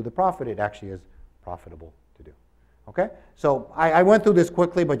put it through the profit, it actually is profitable to do. Okay? So I went through this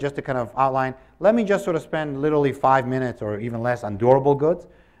quickly, but just to kind of outline, let me just sort of spend literally 5 minutes or even less on durable goods.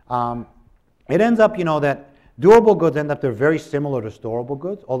 It ends up, you know, that durable goods end up, they're very similar to storable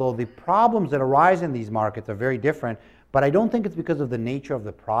goods, although the problems that arise in these markets are very different. But I don't think it's because of the nature of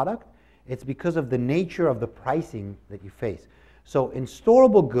the product. It's because of the nature of the pricing that you face. So in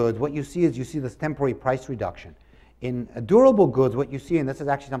storable goods, what you see is you see this temporary price reduction. In durable goods, what you see, and this is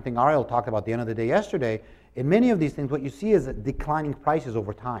actually something Ariel talked about at the end of the day yesterday, in many of these things, what you see is declining prices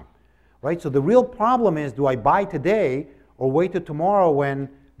over time, right? So the real problem is, do I buy today or wait till tomorrow when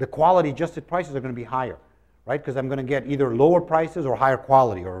the quality adjusted prices are going to be higher, right? Because I'm going to get either lower prices or higher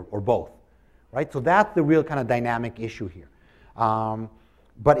quality or both, right? So that's the real kind of dynamic issue here.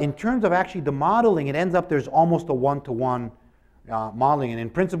 But in terms of actually the modeling, it ends up there's almost a one-to-one modeling. And in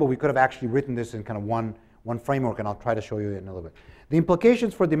principle, we could have actually written this in kind of one framework, and I'll try to show you in a little bit. The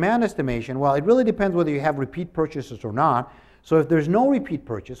implications for demand estimation, well, it really depends whether you have repeat purchases or not. So if there's no repeat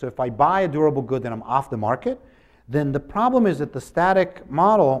purchase, so if I buy a durable good and I'm off the market, then the problem is that the static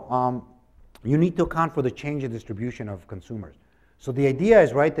model, you need to account for the change in distribution of consumers. So the idea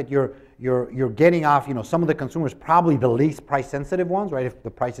is, right, that you're getting off, you know, some of the consumers, probably the least price sensitive ones, right, if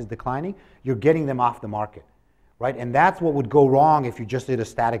the price is declining, you're getting them off the market, right? And that's what would go wrong if you just did a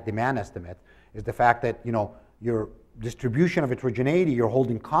static demand estimate, is the fact that, you know, your distribution of heterogeneity you're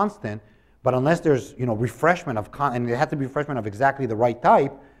holding constant, but unless there's, you know, refreshment of, and it has to be refreshment of exactly the right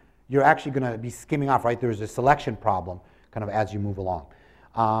type, you're actually going to be skimming off, right? There's a selection problem kind of as you move along.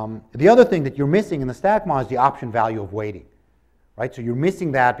 The other thing that you're missing in the static model is the option value of waiting, right? So you're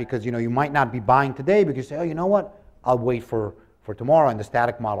missing that because, you know, you might not be buying today because you say, oh, you know what, I'll wait for tomorrow, and the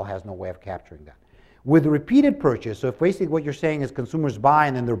static model has no way of capturing that. With repeated purchase, so if basically what you're saying is consumers buy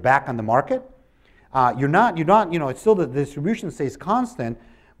and then they're back on the market, you're not, you know, it's still the distribution stays constant,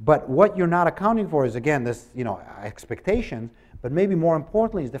 but what you're not accounting for is, again, this, you know, expectations, but maybe more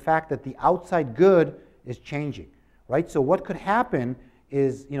importantly is the fact that the outside good is changing, right? So what could happen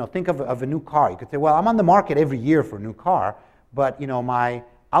is, you know, think of a new car. You could say, well, I'm on the market every year for a new car, but, you know, my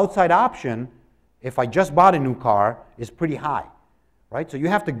outside option, if I just bought a new car, is pretty high, right? So you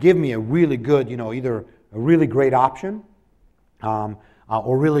have to give me a really good, you know, either a really great option,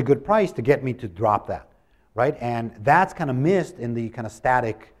 or really good price to get me to drop that, right? And that's kind of missed in the kind of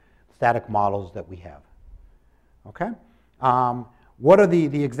static models that we have, okay? What are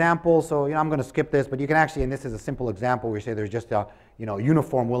the examples? So, you know, I'm going to skip this, but you can actually, and this is a simple example where you say there's just a, you know,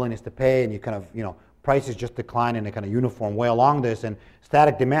 uniform willingness to pay, and you kind of, you know, prices just decline in a kind of uniform way along this, and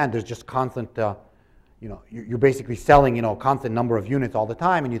static demand, there's just constant, you know, you're basically selling, you know, constant number of units all the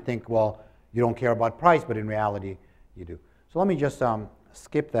time, and you think, well, you don't care about price, but in reality, you do. So let me just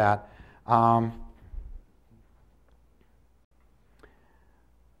skip that.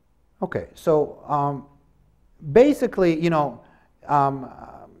 Okay, so basically, you know,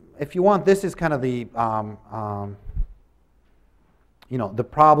 if you want, this is kind of the, you know, the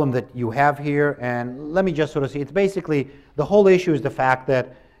problem that you have here. And let me just sort of see, it's basically, the whole issue is the fact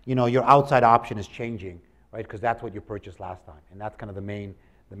that, you know, your outside option is changing, right? Because that's what you purchased last time, and that's kind of the main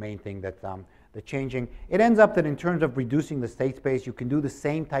thing that's changing. It ends up that in terms of reducing the state space, you can do the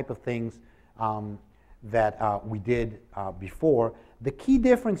same type of things that we did before. The key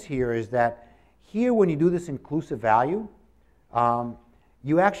difference here is that here, when you do this inclusive value,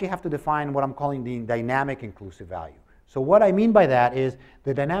 you actually have to define what I'm calling the dynamic inclusive value. So what I mean by that is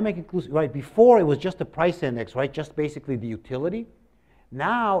the dynamic inclusive, right, before it was just a price index, right, just basically the utility.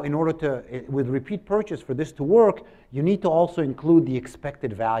 Now, in order to, with repeat purchase for this to work, you need to also include the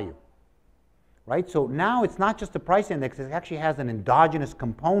expected value, right? So now it's not just a price index, it actually has an endogenous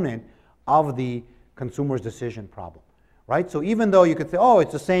component of the consumer's decision problem, right? So even though you could say, oh,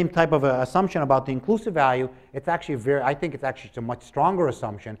 it's the same type of assumption about the inclusive value, it's actually I think it's actually a much stronger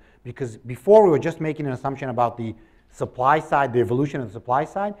assumption, because before we were just making an assumption about the supply side, the evolution of the supply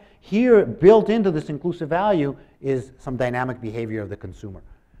side. Here, built into this inclusive value is some dynamic behavior of the consumer.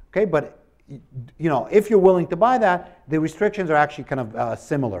 Okay, but you know, if you're willing to buy that, the restrictions are actually kind of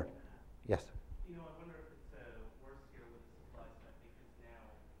similar. Yes? You know, I wonder if it's worse here with the supply side, because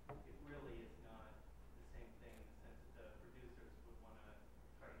now it really is not the same thing in the sense that the producers would want to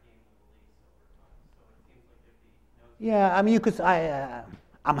try to gain the lease over time. So it seems like there'd be no... Yeah, I mean, you could,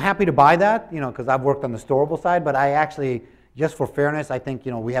 I'm happy to buy that, you know, because I've worked on the storable side, but I actually, just for fairness, I think,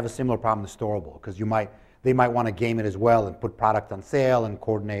 you know, we have a similar problem with storable, because they might want to game it as well and put product on sale and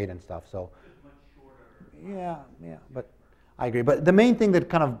coordinate and stuff, so. Yeah, but I agree. But the main thing that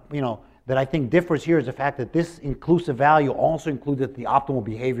kind of, you know, that I think differs here is the fact that this inclusive value also included the optimal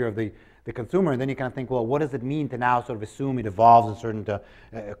behavior of the consumer, and then you kind of think, well, what does it mean to now sort of assume it evolves in certain,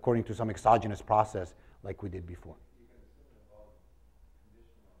 according to some exogenous process like we did before?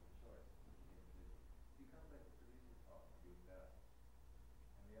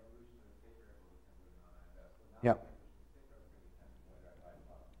 Yeah.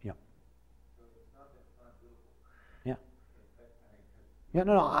 Yeah. Yeah. Yeah,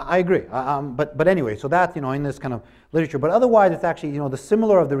 no, I agree. But anyway, so that's, you know, in this kind of literature. But otherwise, it's actually, you know, the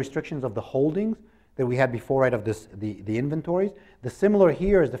similar of the restrictions of the holdings that we had before, right, of this, the inventories. The similar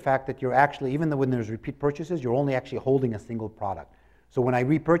here is the fact that you're actually, even though when there's repeat purchases, you're only actually holding a single product. So when I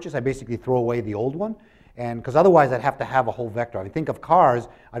repurchase, I basically throw away the old one. And because otherwise I'd have to have a whole vector. I mean, think of cars,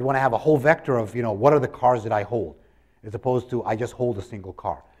 I'd want to have a whole vector of, you know, what are the cars that I hold, as opposed to I just hold a single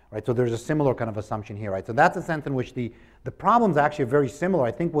car, right? So there's a similar kind of assumption here, right? So that's a sense in which the problems actually are very similar.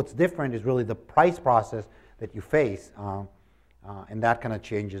 I think what's different is really the price process that you face, and that kind of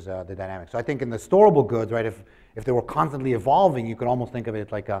changes the dynamics. So I think in the storable goods, right, if they were constantly evolving, you could almost think of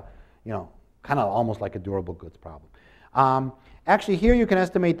it like a, you know, kind of almost like a durable goods problem. Actually, here you can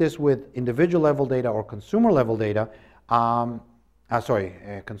estimate this with individual level data or consumer level data. Consumer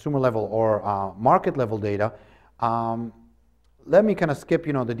level or market level data. Let me kind of skip,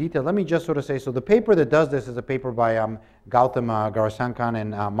 you know, the detail. Let me just sort of say, so the paper that does this is a paper by Gautam Garasankan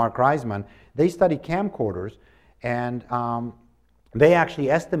and Mark Reisman. They study camcorders, and they actually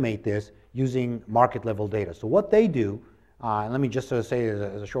estimate this using market level data. So what they do, and let me just sort of say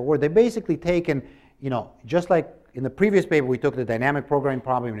as a short word, they basically take and, you know, just like in the previous paper, we took the dynamic programming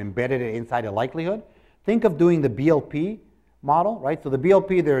problem and embedded it inside a likelihood. Think of doing the BLP model, right? So the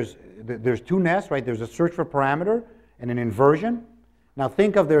BLP, there's two nests, right? There's a search for parameter and an inversion. Now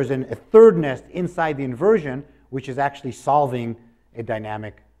think of there's a third nest inside the inversion, which is actually solving a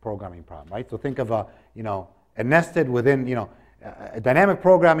dynamic programming problem, right? So think of a, you know, a nested within, you know, a dynamic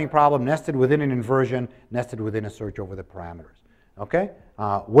programming problem nested within an inversion, nested within a search over the parameters, okay?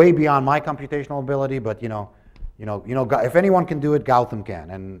 Way beyond my computational ability, but, you know, if anyone can do it, Gautam can,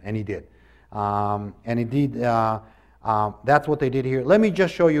 and he did. And indeed, that's what they did here. Let me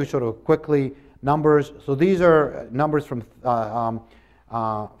just show you sort of quickly numbers. So these are numbers from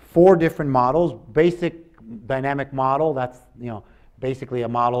 4 different models. Basic dynamic model, that's, you know, basically a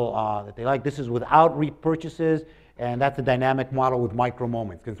model that they like. This is without repurchases, and that's a dynamic model with micro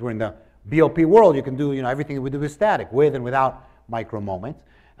moments. Because we're in the BLP world, you can do, you know, everything we do is static, with and without micro moments.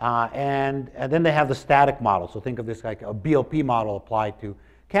 And then they have the static model. So think of this like a BLP model applied to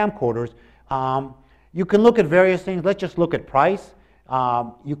camcorders. You can look at various things. Let's just look at price.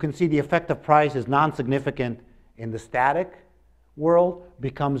 You can see the effect of price is non-significant in the static world,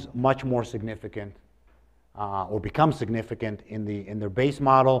 becomes much more significant, or becomes significant in their base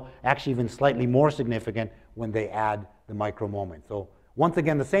model, actually even slightly more significant when they add the micro moment. So once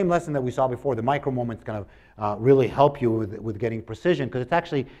again, the same lesson that we saw before, the micro moments kind of really help you with getting precision, because it's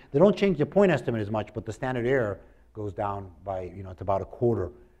actually, they don't change the point estimate as much, but the standard error goes down by, you know, it's about a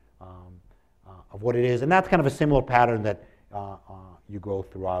quarter of what it is. And that's kind of a similar pattern that you go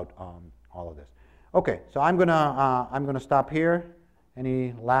throughout all of this. Okay, so I'm gonna stop here,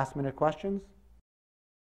 Any last minute questions?